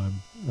last time,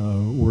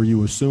 where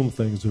you assume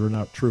things that are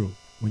not true.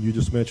 When you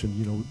just mentioned,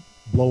 you know,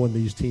 blowing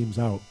these teams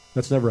out,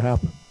 that's never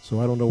happened.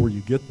 So I don't know where you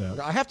get that.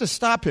 I have to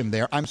stop him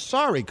there. I'm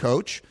sorry,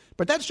 Coach,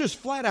 but that's just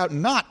flat out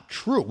not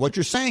true. What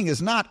you're saying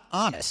is not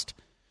honest.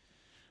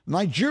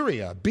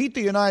 Nigeria beat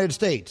the United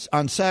States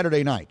on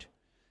Saturday night.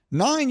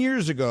 9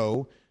 years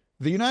ago,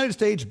 the United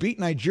States beat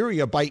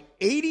Nigeria by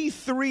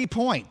 83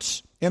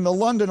 points in the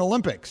London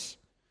Olympics.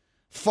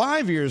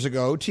 5 years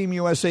ago, Team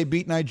USA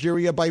beat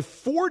Nigeria by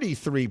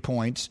 43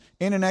 points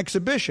in an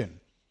exhibition.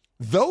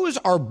 Those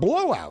are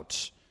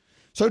blowouts.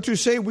 So to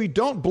say we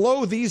don't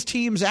blow these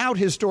teams out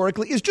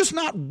historically is just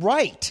not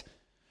right.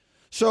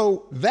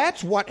 So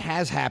that's what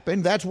has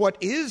happened. That's what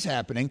is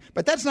happening.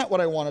 But that's not what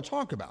I want to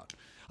talk about.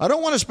 I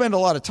don't want to spend a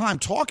lot of time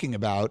talking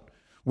about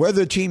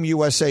whether Team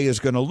USA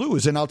is going to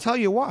lose. And I'll tell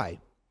you why.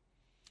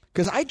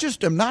 Because I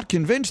just am not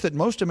convinced that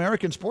most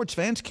American sports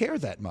fans care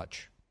that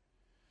much.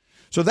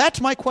 So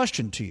that's my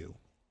question to you.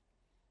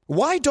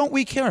 Why don't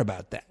we care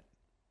about that?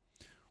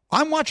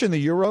 I'm watching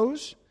the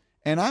Euros,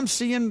 and I'm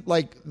seeing,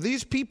 like,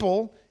 these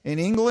people in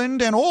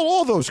England and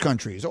all those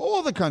countries,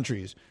 all the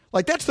countries.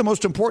 Like, that's the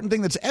most important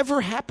thing that's ever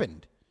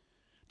happened.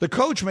 The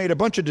coach made a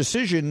bunch of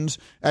decisions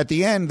at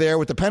the end there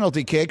with the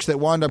penalty kicks that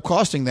wound up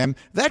costing them.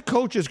 That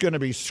coach is going to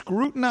be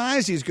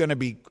scrutinized. He's going to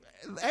be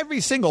every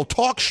single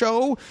talk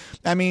show.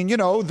 I mean, you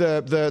know,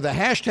 the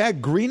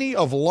hashtag Greenie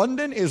of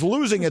London is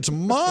losing its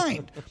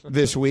mind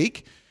this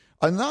week,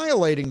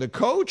 annihilating the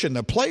coach and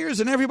the players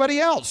and everybody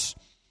else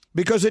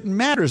because it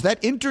matters.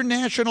 That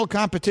international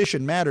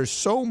competition matters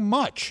so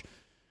much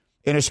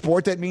in a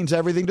sport that means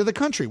everything to the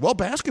country. Well,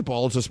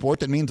 basketball is a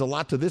sport that means a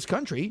lot to this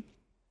country.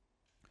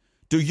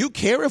 Do you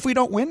care if we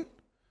don't win?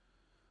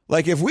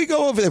 Like, if we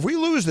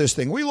lose this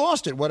thing, we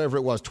lost it, whatever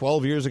it was,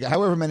 12 years ago,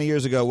 however many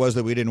years ago it was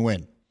that we didn't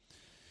win.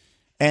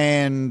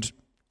 And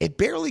it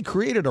barely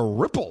created a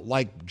ripple.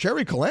 Like,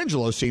 Jerry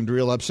Colangelo seemed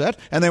real upset.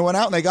 And they went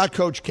out and they got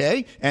Coach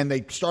K, and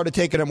they started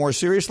taking it more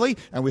seriously,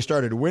 and we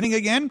started winning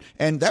again.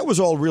 And that was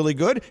all really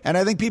good. And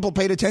I think people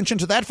paid attention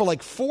to that for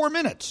like 4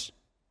 minutes.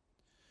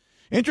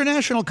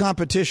 International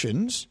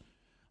competitions,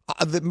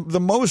 the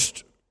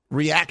most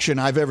reaction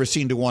I've ever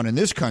seen to one in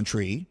this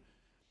country,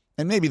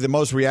 and maybe the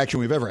most reaction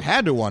we've ever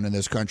had to one in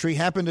this country,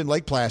 happened in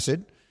Lake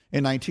Placid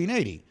in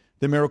 1980,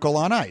 the Miracle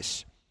on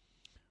Ice.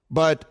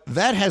 But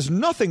that has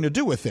nothing to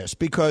do with this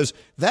because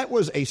that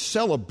was a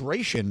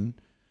celebration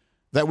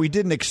that we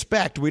didn't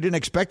expect. We didn't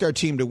expect our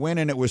team to win,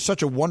 and it was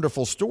such a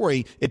wonderful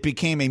story, it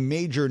became a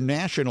major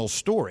national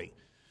story.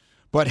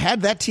 But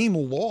had that team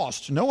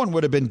lost, no one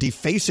would have been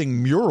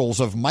defacing murals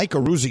of Mike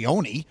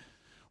Eruzione,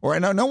 or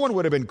no one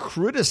would have been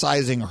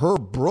criticizing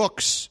Herb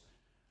Brooks.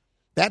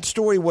 That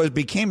story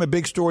became a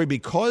big story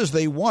because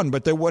they won,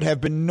 but there would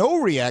have been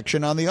no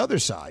reaction on the other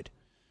side.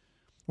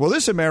 Well,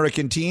 this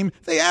American team,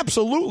 they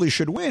absolutely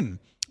should win.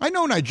 I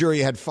know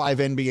Nigeria had 5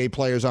 NBA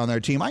players on their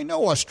team. I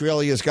know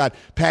Australia's got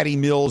Patty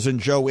Mills and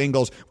Joe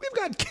Ingles. We've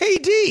got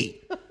KD.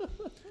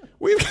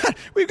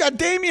 We've got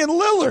Damian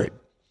Lillard.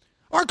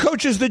 Our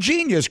coach is the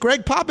genius,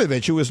 Greg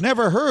Popovich, who has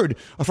never heard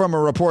from a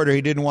reporter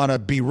he didn't want to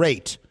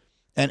berate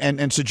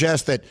and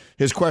suggest that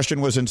his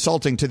question was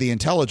insulting to the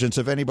intelligence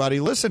of anybody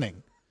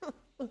listening.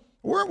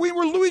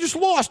 We just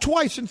lost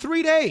twice in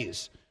 3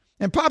 days.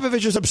 And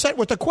Popovich is upset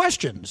with the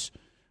questions.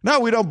 No,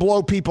 we don't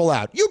blow people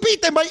out. You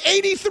beat them by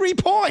 83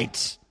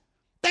 points.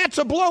 That's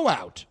a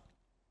blowout.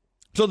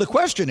 So the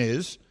question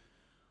is,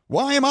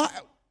 why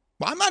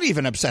Well, I'm not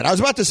even upset. I was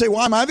about to say,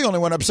 why am I the only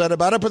one upset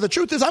about it? But the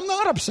truth is, I'm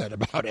not upset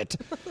about it.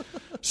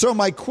 So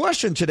my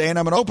question today, and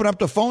I'm going to open up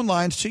the phone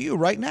lines to you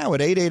right now at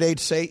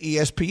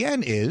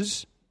 888-SAY-ESPN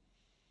is,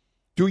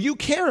 do you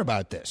care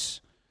about this?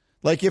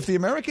 Like, if the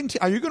American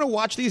are you going to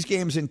watch these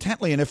games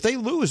intently? And if they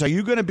lose, are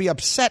you going to be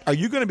upset? Are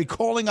you going to be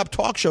calling up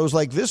talk shows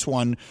like this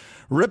one,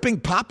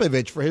 ripping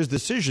Popovich for his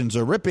decisions,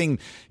 or ripping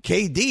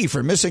KD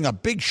for missing a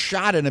big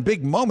shot in a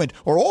big moment,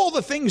 or all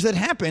the things that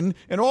happen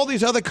in all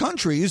these other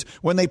countries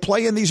when they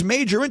play in these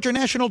major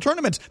international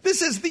tournaments?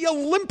 This is the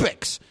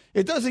Olympics.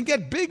 It doesn't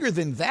get bigger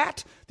than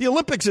that. The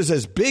Olympics is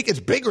as big. It's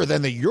bigger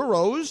than the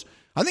Euros.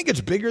 I think it's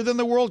bigger than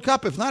the World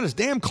Cup. If not, it's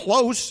damn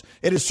close.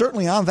 It is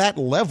certainly on that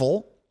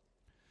level.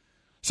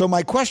 So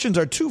my questions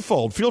are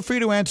twofold. Feel free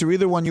to answer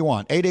either one you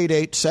want.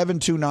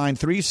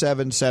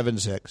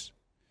 888-729-3776.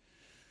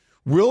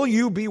 Will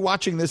you be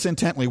watching this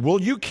intently?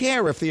 Will you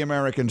care if the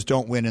Americans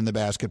don't win in the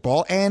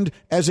basketball? And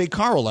as a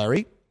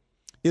corollary,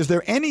 is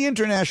there any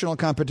international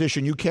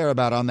competition you care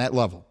about on that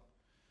level?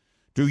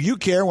 Do you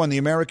care when the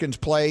Americans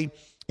play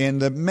in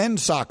the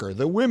men's soccer,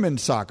 the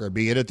women's soccer,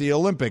 be it at the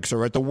Olympics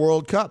or at the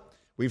World Cup?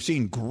 We've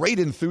seen great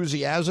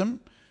enthusiasm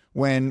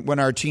when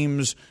our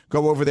teams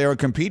go over there and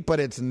compete, but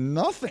it's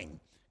nothing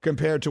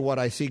compared to what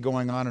I see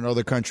going on in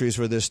other countries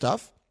for this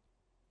stuff.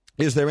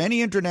 Is there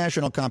any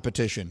international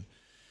competition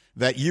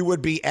that you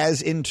would be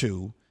as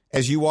into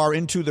as you are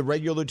into the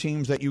regular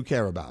teams that you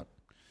care about?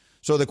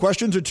 So the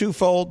questions are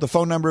twofold. The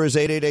phone number is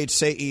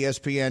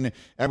 888-SAY-ESPN,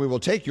 and we will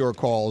take your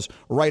calls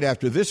right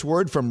after this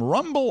word from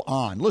Rumble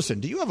On.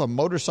 Listen, do you have a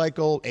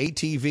motorcycle,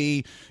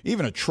 ATV,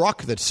 even a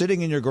truck that's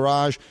sitting in your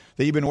garage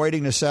that you've been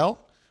waiting to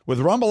sell? With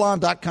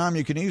RumbleOn.com,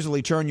 you can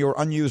easily turn your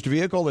unused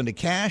vehicle into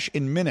cash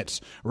in minutes.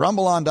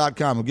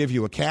 RumbleOn.com will give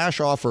you a cash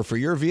offer for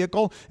your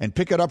vehicle and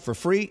pick it up for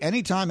free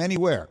anytime,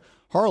 anywhere.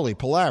 Harley,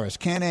 Polaris,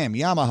 Can-Am,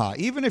 Yamaha,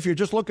 even if you're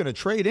just looking to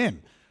trade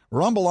in,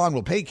 RumbleOn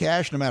will pay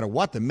cash no matter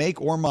what the make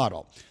or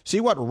model.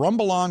 See what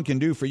RumbleOn can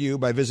do for you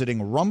by visiting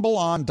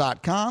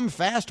RumbleOn.com.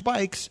 Fast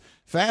bikes,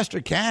 faster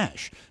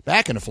cash.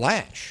 Back in a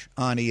flash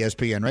on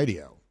ESPN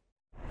Radio.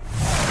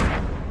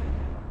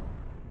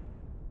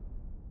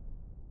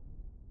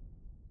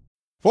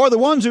 For the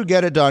ones who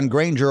get it done,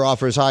 Grainger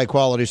offers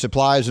high-quality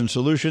supplies and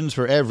solutions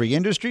for every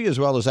industry, as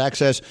well as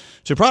access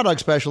to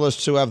product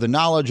specialists who have the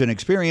knowledge and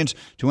experience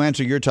to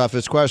answer your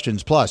toughest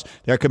questions. Plus,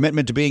 their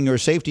commitment to being your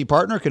safety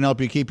partner can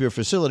help you keep your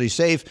facility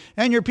safe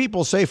and your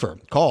people safer.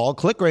 Call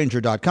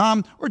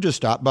clickgrainger.com or just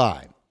stop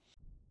by.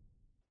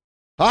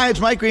 Hi, it's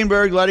Mike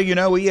Greenberg letting you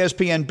know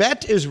ESPN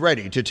Bet is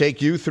ready to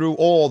take you through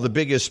all the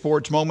biggest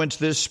sports moments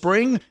this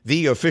spring.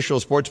 The official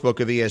sportsbook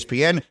of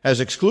ESPN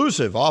has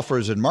exclusive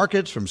offers and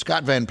markets from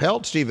Scott Van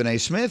Pelt, Stephen A.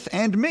 Smith,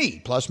 and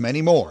me, plus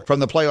many more. From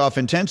the playoff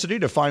intensity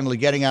to finally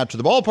getting out to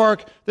the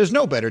ballpark, there's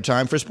no better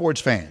time for sports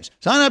fans.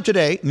 Sign up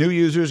today. New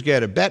users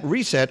get a bet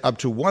reset up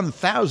to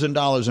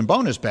 $1,000 in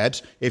bonus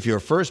bets if your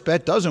first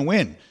bet doesn't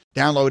win.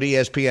 Download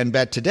ESPN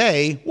Bet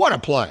today. What a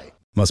play.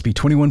 Must be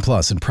 21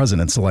 plus and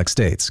present in select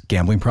states.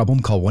 Gambling problem?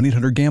 Call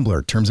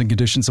 1-800-GAMBLER. Terms and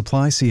conditions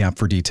apply. See app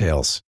for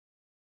details.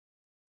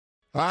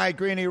 All right,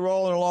 Greeny,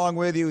 rolling along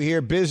with you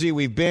here. Busy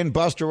we've been.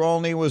 Buster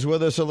Olney was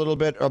with us a little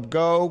bit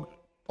ago.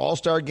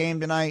 All-Star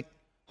game tonight,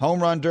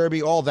 home run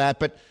derby, all that.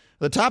 But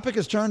the topic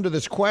has turned to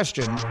this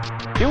question.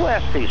 You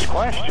ask these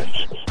questions.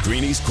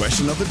 Greeny's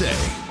question of the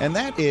day. And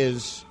that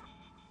is,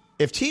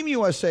 if Team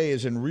USA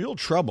is in real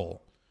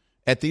trouble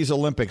at these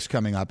Olympics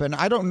coming up, and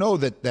I don't know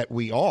that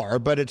we are,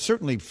 but it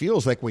certainly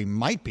feels like we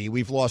might be.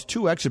 We've lost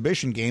 2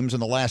 exhibition games in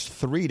the last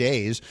 3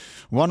 days.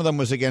 One of them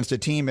was against a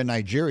team in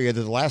Nigeria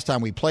that the last time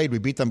we played, we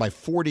beat them by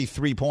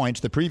 43 points.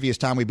 The previous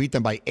time, we beat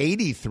them by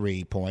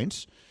 83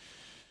 points.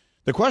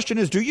 The question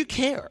is, do you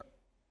care?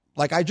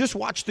 Like, I just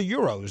watched the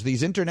Euros,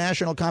 these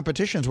international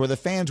competitions where the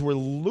fans were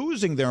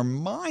losing their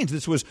minds.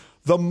 This was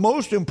the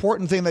most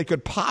important thing that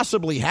could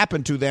possibly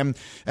happen to them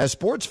as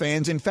sports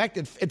fans. In fact,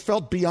 it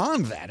felt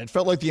beyond that. It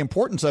felt like the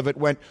importance of it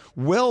went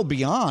well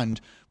beyond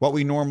what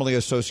we normally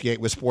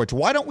associate with sports.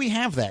 Why don't we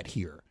have that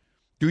here?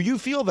 Do you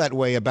feel that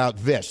way about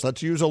this?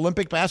 Let's use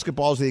Olympic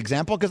basketball as the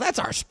example, because that's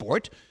our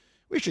sport.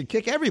 We should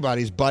kick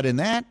everybody's butt in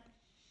that.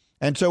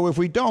 And so if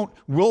we don't,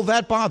 will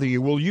that bother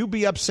you? Will you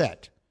be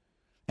upset?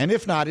 And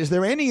if not, is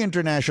there any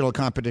international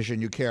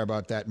competition you care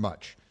about that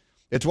much?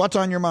 It's What's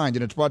on Your Mind,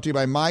 and it's brought to you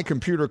by My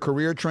Computer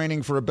Career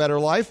Training for a Better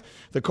Life.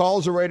 The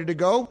calls are ready to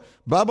go.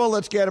 Bubba,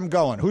 let's get them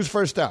going. Who's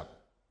first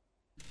up?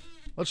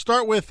 Let's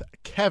start with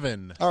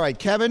Kevin. All right,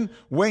 Kevin,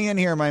 weigh in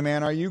here, my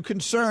man. Are you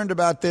concerned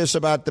about this,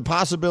 about the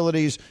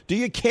possibilities? Do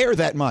you care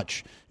that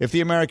much if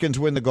the Americans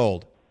win the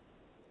gold?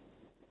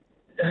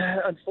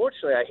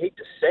 Unfortunately, I hate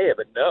to say it,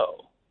 but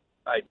no,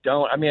 I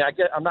don't. I mean,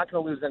 I'm not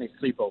going to lose any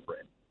sleep over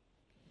it.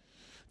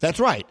 That's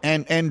right.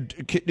 And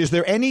is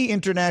there any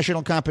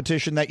international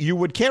competition that you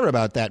would care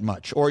about that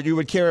much, or you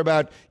would care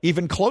about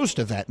even close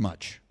to that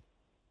much?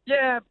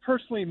 Yeah,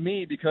 personally,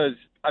 me, because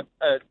I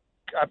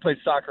played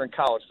soccer in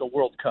college, so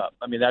World Cup.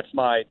 I mean, that's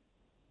my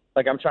 –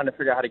 like, I'm trying to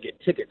figure out how to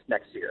get tickets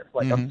next year.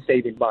 Like, I'm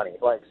saving money.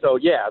 Like, so,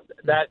 yeah,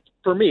 that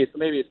 – for me, so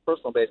maybe it's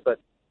personal based, but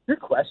your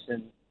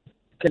question,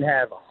 can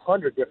have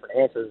 100 different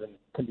answers and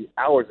can be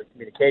hours of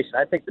communication.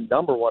 I think the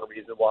number one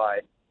reason why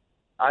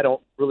I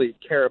don't really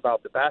care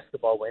about the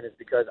basketball win is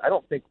because I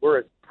don't think we're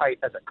as tight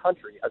as a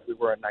country as we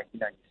were in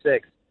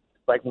 1996,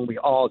 like when we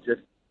all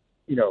just,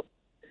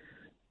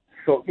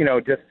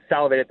 just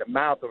salivated at the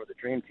mouth over the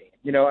Dream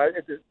Team.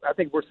 I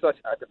think we're such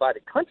a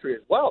divided country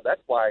as well.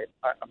 That's why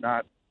I'm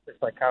not.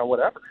 It's like kind of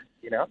whatever.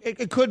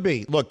 It could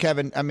be. Look,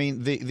 Kevin. I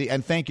mean,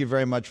 and thank you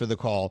very much for the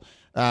call.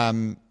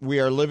 We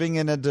are living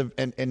in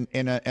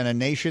a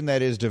nation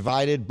that is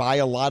divided by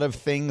a lot of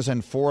things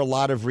and for a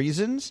lot of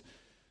reasons.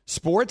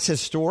 Sports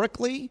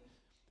historically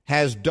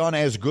has done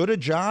as good a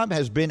job,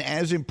 has been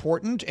as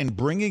important in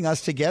bringing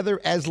us together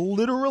as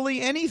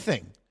literally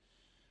anything.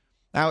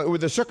 Now,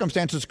 the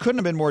circumstances couldn't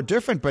have been more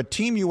different, but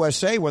Team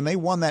USA, when they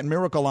won that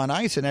Miracle on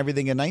Ice and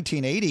everything in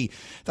 1980,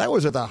 that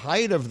was at the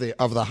height of the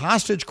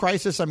hostage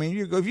crisis. I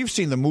mean, if you've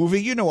seen the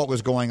movie, you know what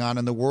was going on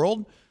in the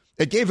world.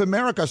 It gave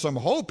America some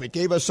hope. It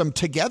gave us some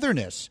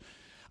togetherness.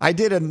 I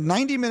did a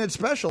 90-minute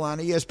special on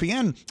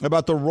ESPN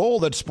about the role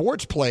that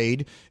sports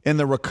played in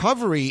the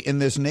recovery in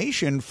this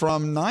nation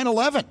from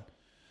 9/11,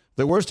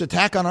 the worst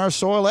attack on our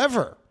soil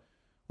ever.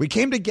 We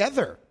came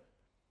together.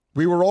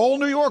 We were all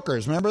New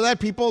Yorkers. Remember that?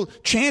 People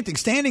chanting,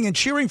 standing and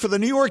cheering for the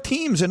New York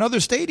teams in other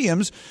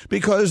stadiums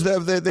because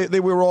we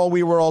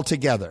were all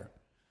together.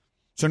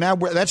 So now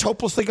that's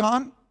hopelessly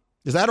gone?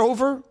 Is that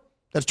over?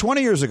 That's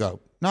 20 years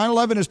ago.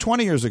 9/11 is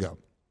 20 years ago.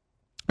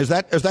 Is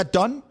that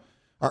done?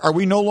 Are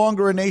we no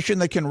longer a nation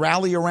that can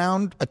rally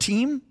around a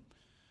team?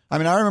 I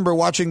mean, I remember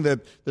watching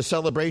the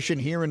celebration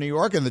here in New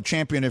York and the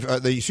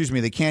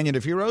the Canyon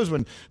of Heroes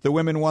when the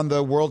women won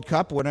the World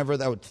Cup, whenever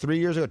that was 3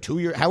 years ago, 2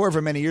 years,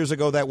 however many years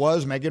ago that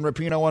was, Megan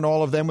Rapinoe and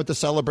all of them with the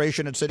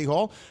celebration at City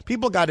Hall.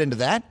 People got into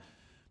that,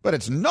 but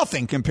it's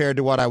nothing compared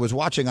to what I was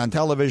watching on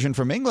television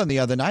from England the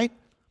other night.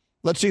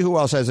 Let's see who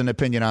else has an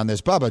opinion on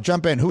this. Bubba,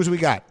 jump in. Who's we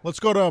got?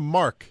 Let's go to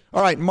Mark.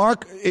 All right,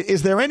 Mark,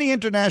 is there any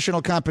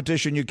international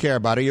competition you care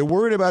about? Are you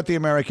worried about the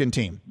American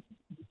team?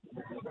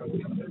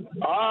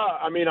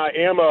 I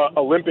am an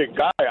Olympic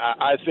guy.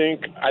 I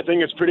think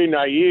it's pretty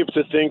naive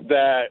to think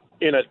that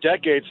in a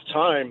decade's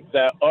time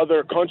that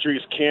other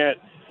countries can't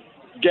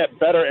get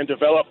better and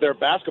develop their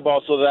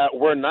basketball so that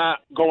we're not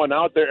going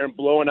out there and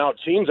blowing out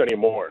teams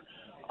anymore.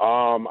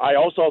 I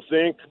also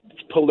think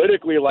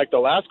politically, like the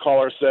last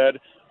caller said,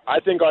 I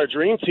think our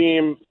dream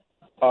team,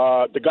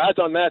 the guys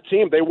on that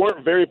team, they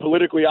weren't very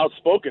politically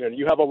outspoken. And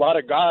you have a lot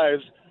of guys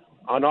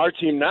on our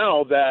team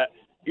now that,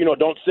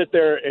 don't sit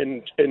there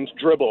and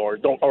dribble or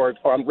don't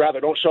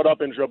shut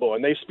up and dribble.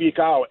 And they speak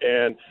out.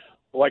 And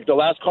like the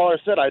last caller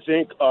said, I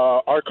think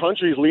our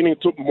country is leaning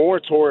more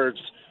towards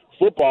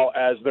football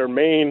as their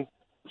main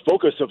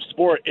focus of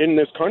sport in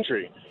this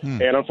country.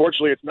 And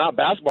unfortunately, it's not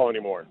basketball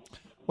anymore.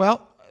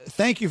 Well,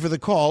 thank you for the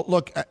call.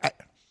 Look,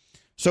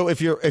 so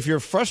if you're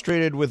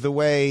frustrated with the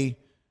way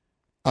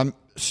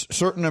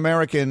certain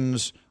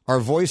Americans are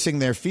voicing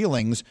their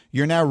feelings,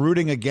 you're now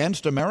rooting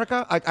against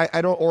America?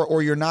 I don't,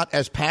 or you're not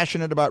as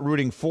passionate about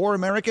rooting for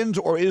Americans,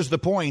 or is the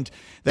point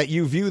that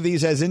you view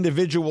these as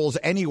individuals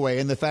anyway,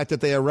 and the fact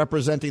that they are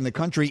representing the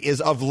country is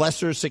of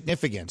lesser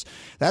significance?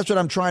 That's what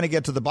I'm trying to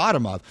get to the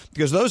bottom of,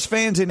 because those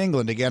fans in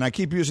England, again, I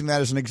keep using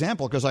that as an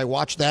example because I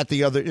watched that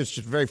it's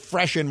just very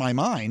fresh in my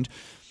mind.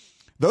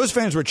 Those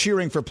fans were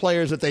cheering for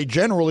players that they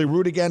generally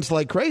root against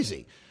like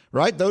crazy,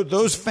 right?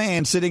 Those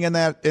fans sitting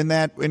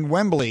in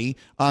Wembley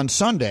on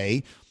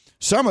Sunday,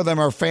 some of them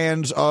are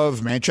fans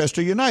of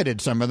Manchester United.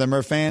 Some of them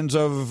are fans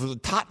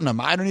of Tottenham.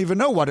 I don't even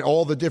know what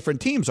all the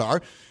different teams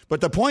are.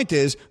 But the point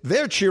is,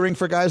 they're cheering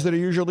for guys that are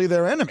usually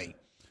their enemy,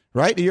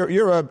 right?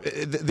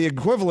 The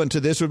equivalent to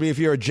this would be if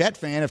you're a Jet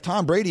fan, if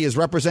Tom Brady is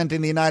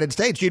representing the United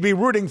States, you'd be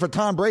rooting for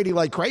Tom Brady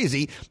like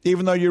crazy,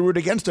 even though you root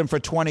against him for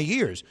 20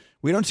 years.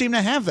 We don't seem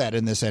to have that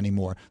in this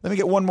anymore. Let me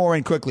get one more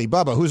in quickly.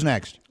 Bubba, who's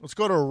next? Let's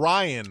go to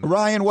Ryan.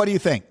 Ryan, what do you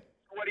think?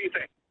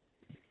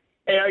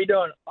 Hey, how you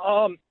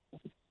doing?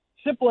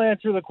 Simple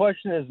answer to the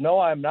question is no,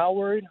 I'm not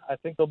worried. I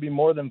think they'll be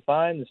more than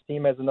fine. This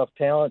team has enough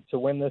talent to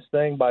win this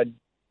thing by,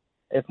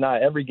 if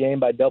not every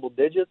game, by double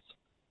digits.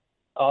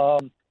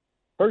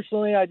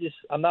 Personally,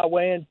 I'm not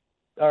weighing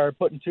or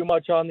putting too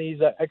much on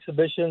these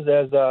exhibitions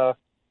as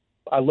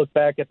I look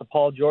back at the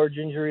Paul George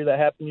injury that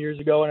happened years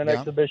ago in an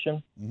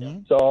exhibition. Mm-hmm.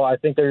 So I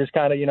think they're just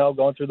kind of,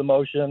 going through the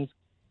motions,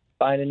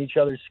 finding each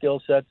other's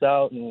skill sets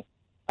out, and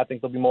I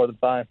think they'll be more than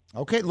fine.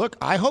 Okay, look,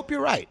 I hope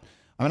you're right.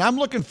 I mean, I'm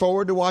looking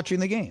forward to watching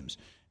the games.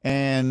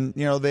 And,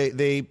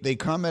 they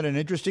come at an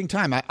interesting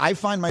time. I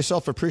find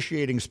myself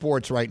appreciating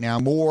sports right now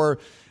more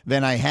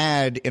than I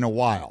had in a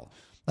while.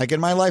 Like in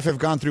my life, I've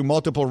gone through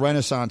multiple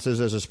renaissances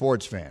as a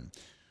sports fan.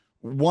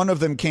 One of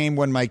them came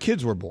when my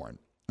kids were born.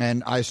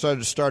 And I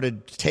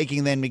started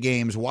taking them to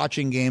games,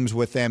 watching games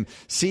with them,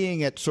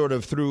 seeing it sort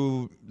of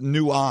through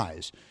new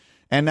eyes.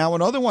 And now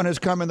another one has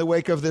come in the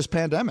wake of this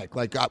pandemic.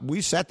 Like we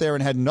sat there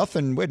and had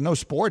nothing, we had no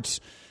sports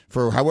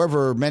for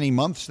however many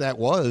months that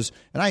was,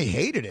 and I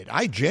hated it.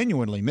 I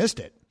genuinely missed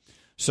it.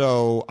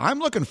 So I'm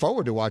looking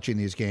forward to watching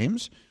these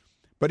games.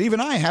 But even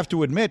I have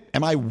to admit,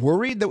 am I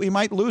worried that we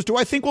might lose? Do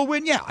I think we'll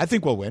win? Yeah, I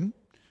think we'll win.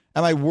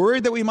 Am I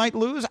worried that we might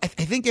lose? I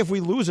think if we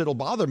lose, it'll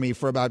bother me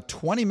for about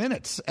 20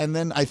 minutes, and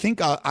then I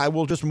think I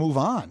will just move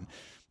on.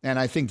 And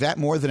I think that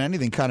more than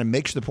anything kind of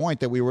makes the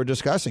point that we were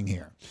discussing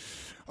here.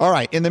 All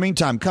right, in the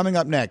meantime, coming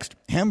up next,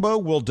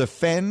 Hembo will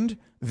defend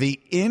the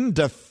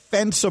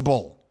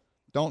indefensible.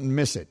 Don't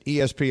miss it.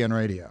 ESPN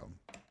Radio.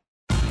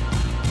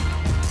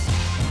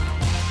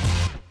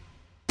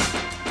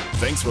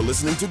 Thanks for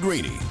listening to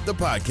Greeny, the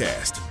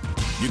podcast.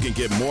 You can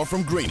get more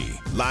from Greeny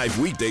live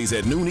weekdays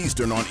at noon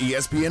Eastern on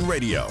ESPN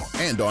Radio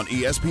and on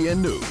ESPN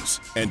News.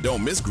 And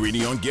don't miss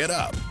Greeny on Get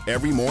Up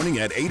every morning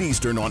at 8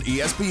 Eastern on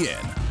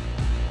ESPN.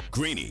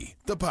 Greeny,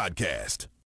 the podcast.